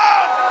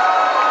triumph?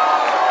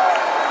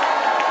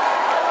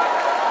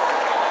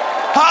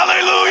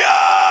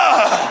 Hallelujah!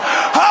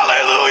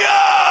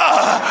 Hallelujah!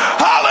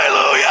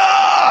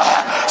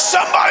 Hallelujah!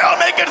 Somebody ought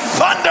to make it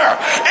thunder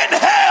in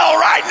hell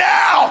right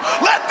now.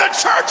 Let the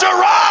church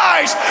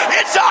arise.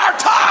 It's our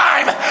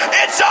time.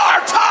 It's our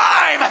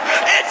time.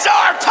 It's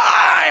our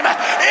time.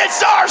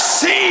 It's our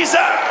season.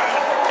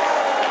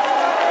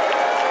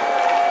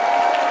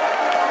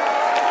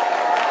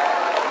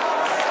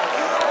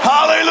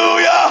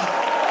 Hallelujah.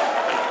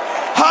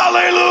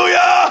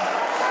 Hallelujah.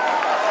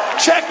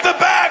 Check the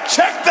back,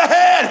 check the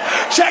head,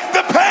 check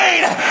the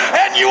pain,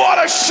 and you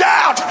ought to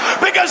shout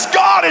because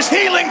God is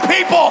healing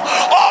people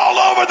all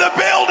over the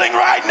building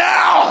right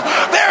now.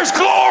 There's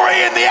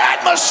glory in the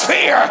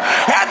atmosphere,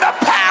 and the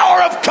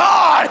power of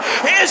God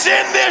is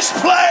in this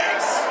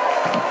place.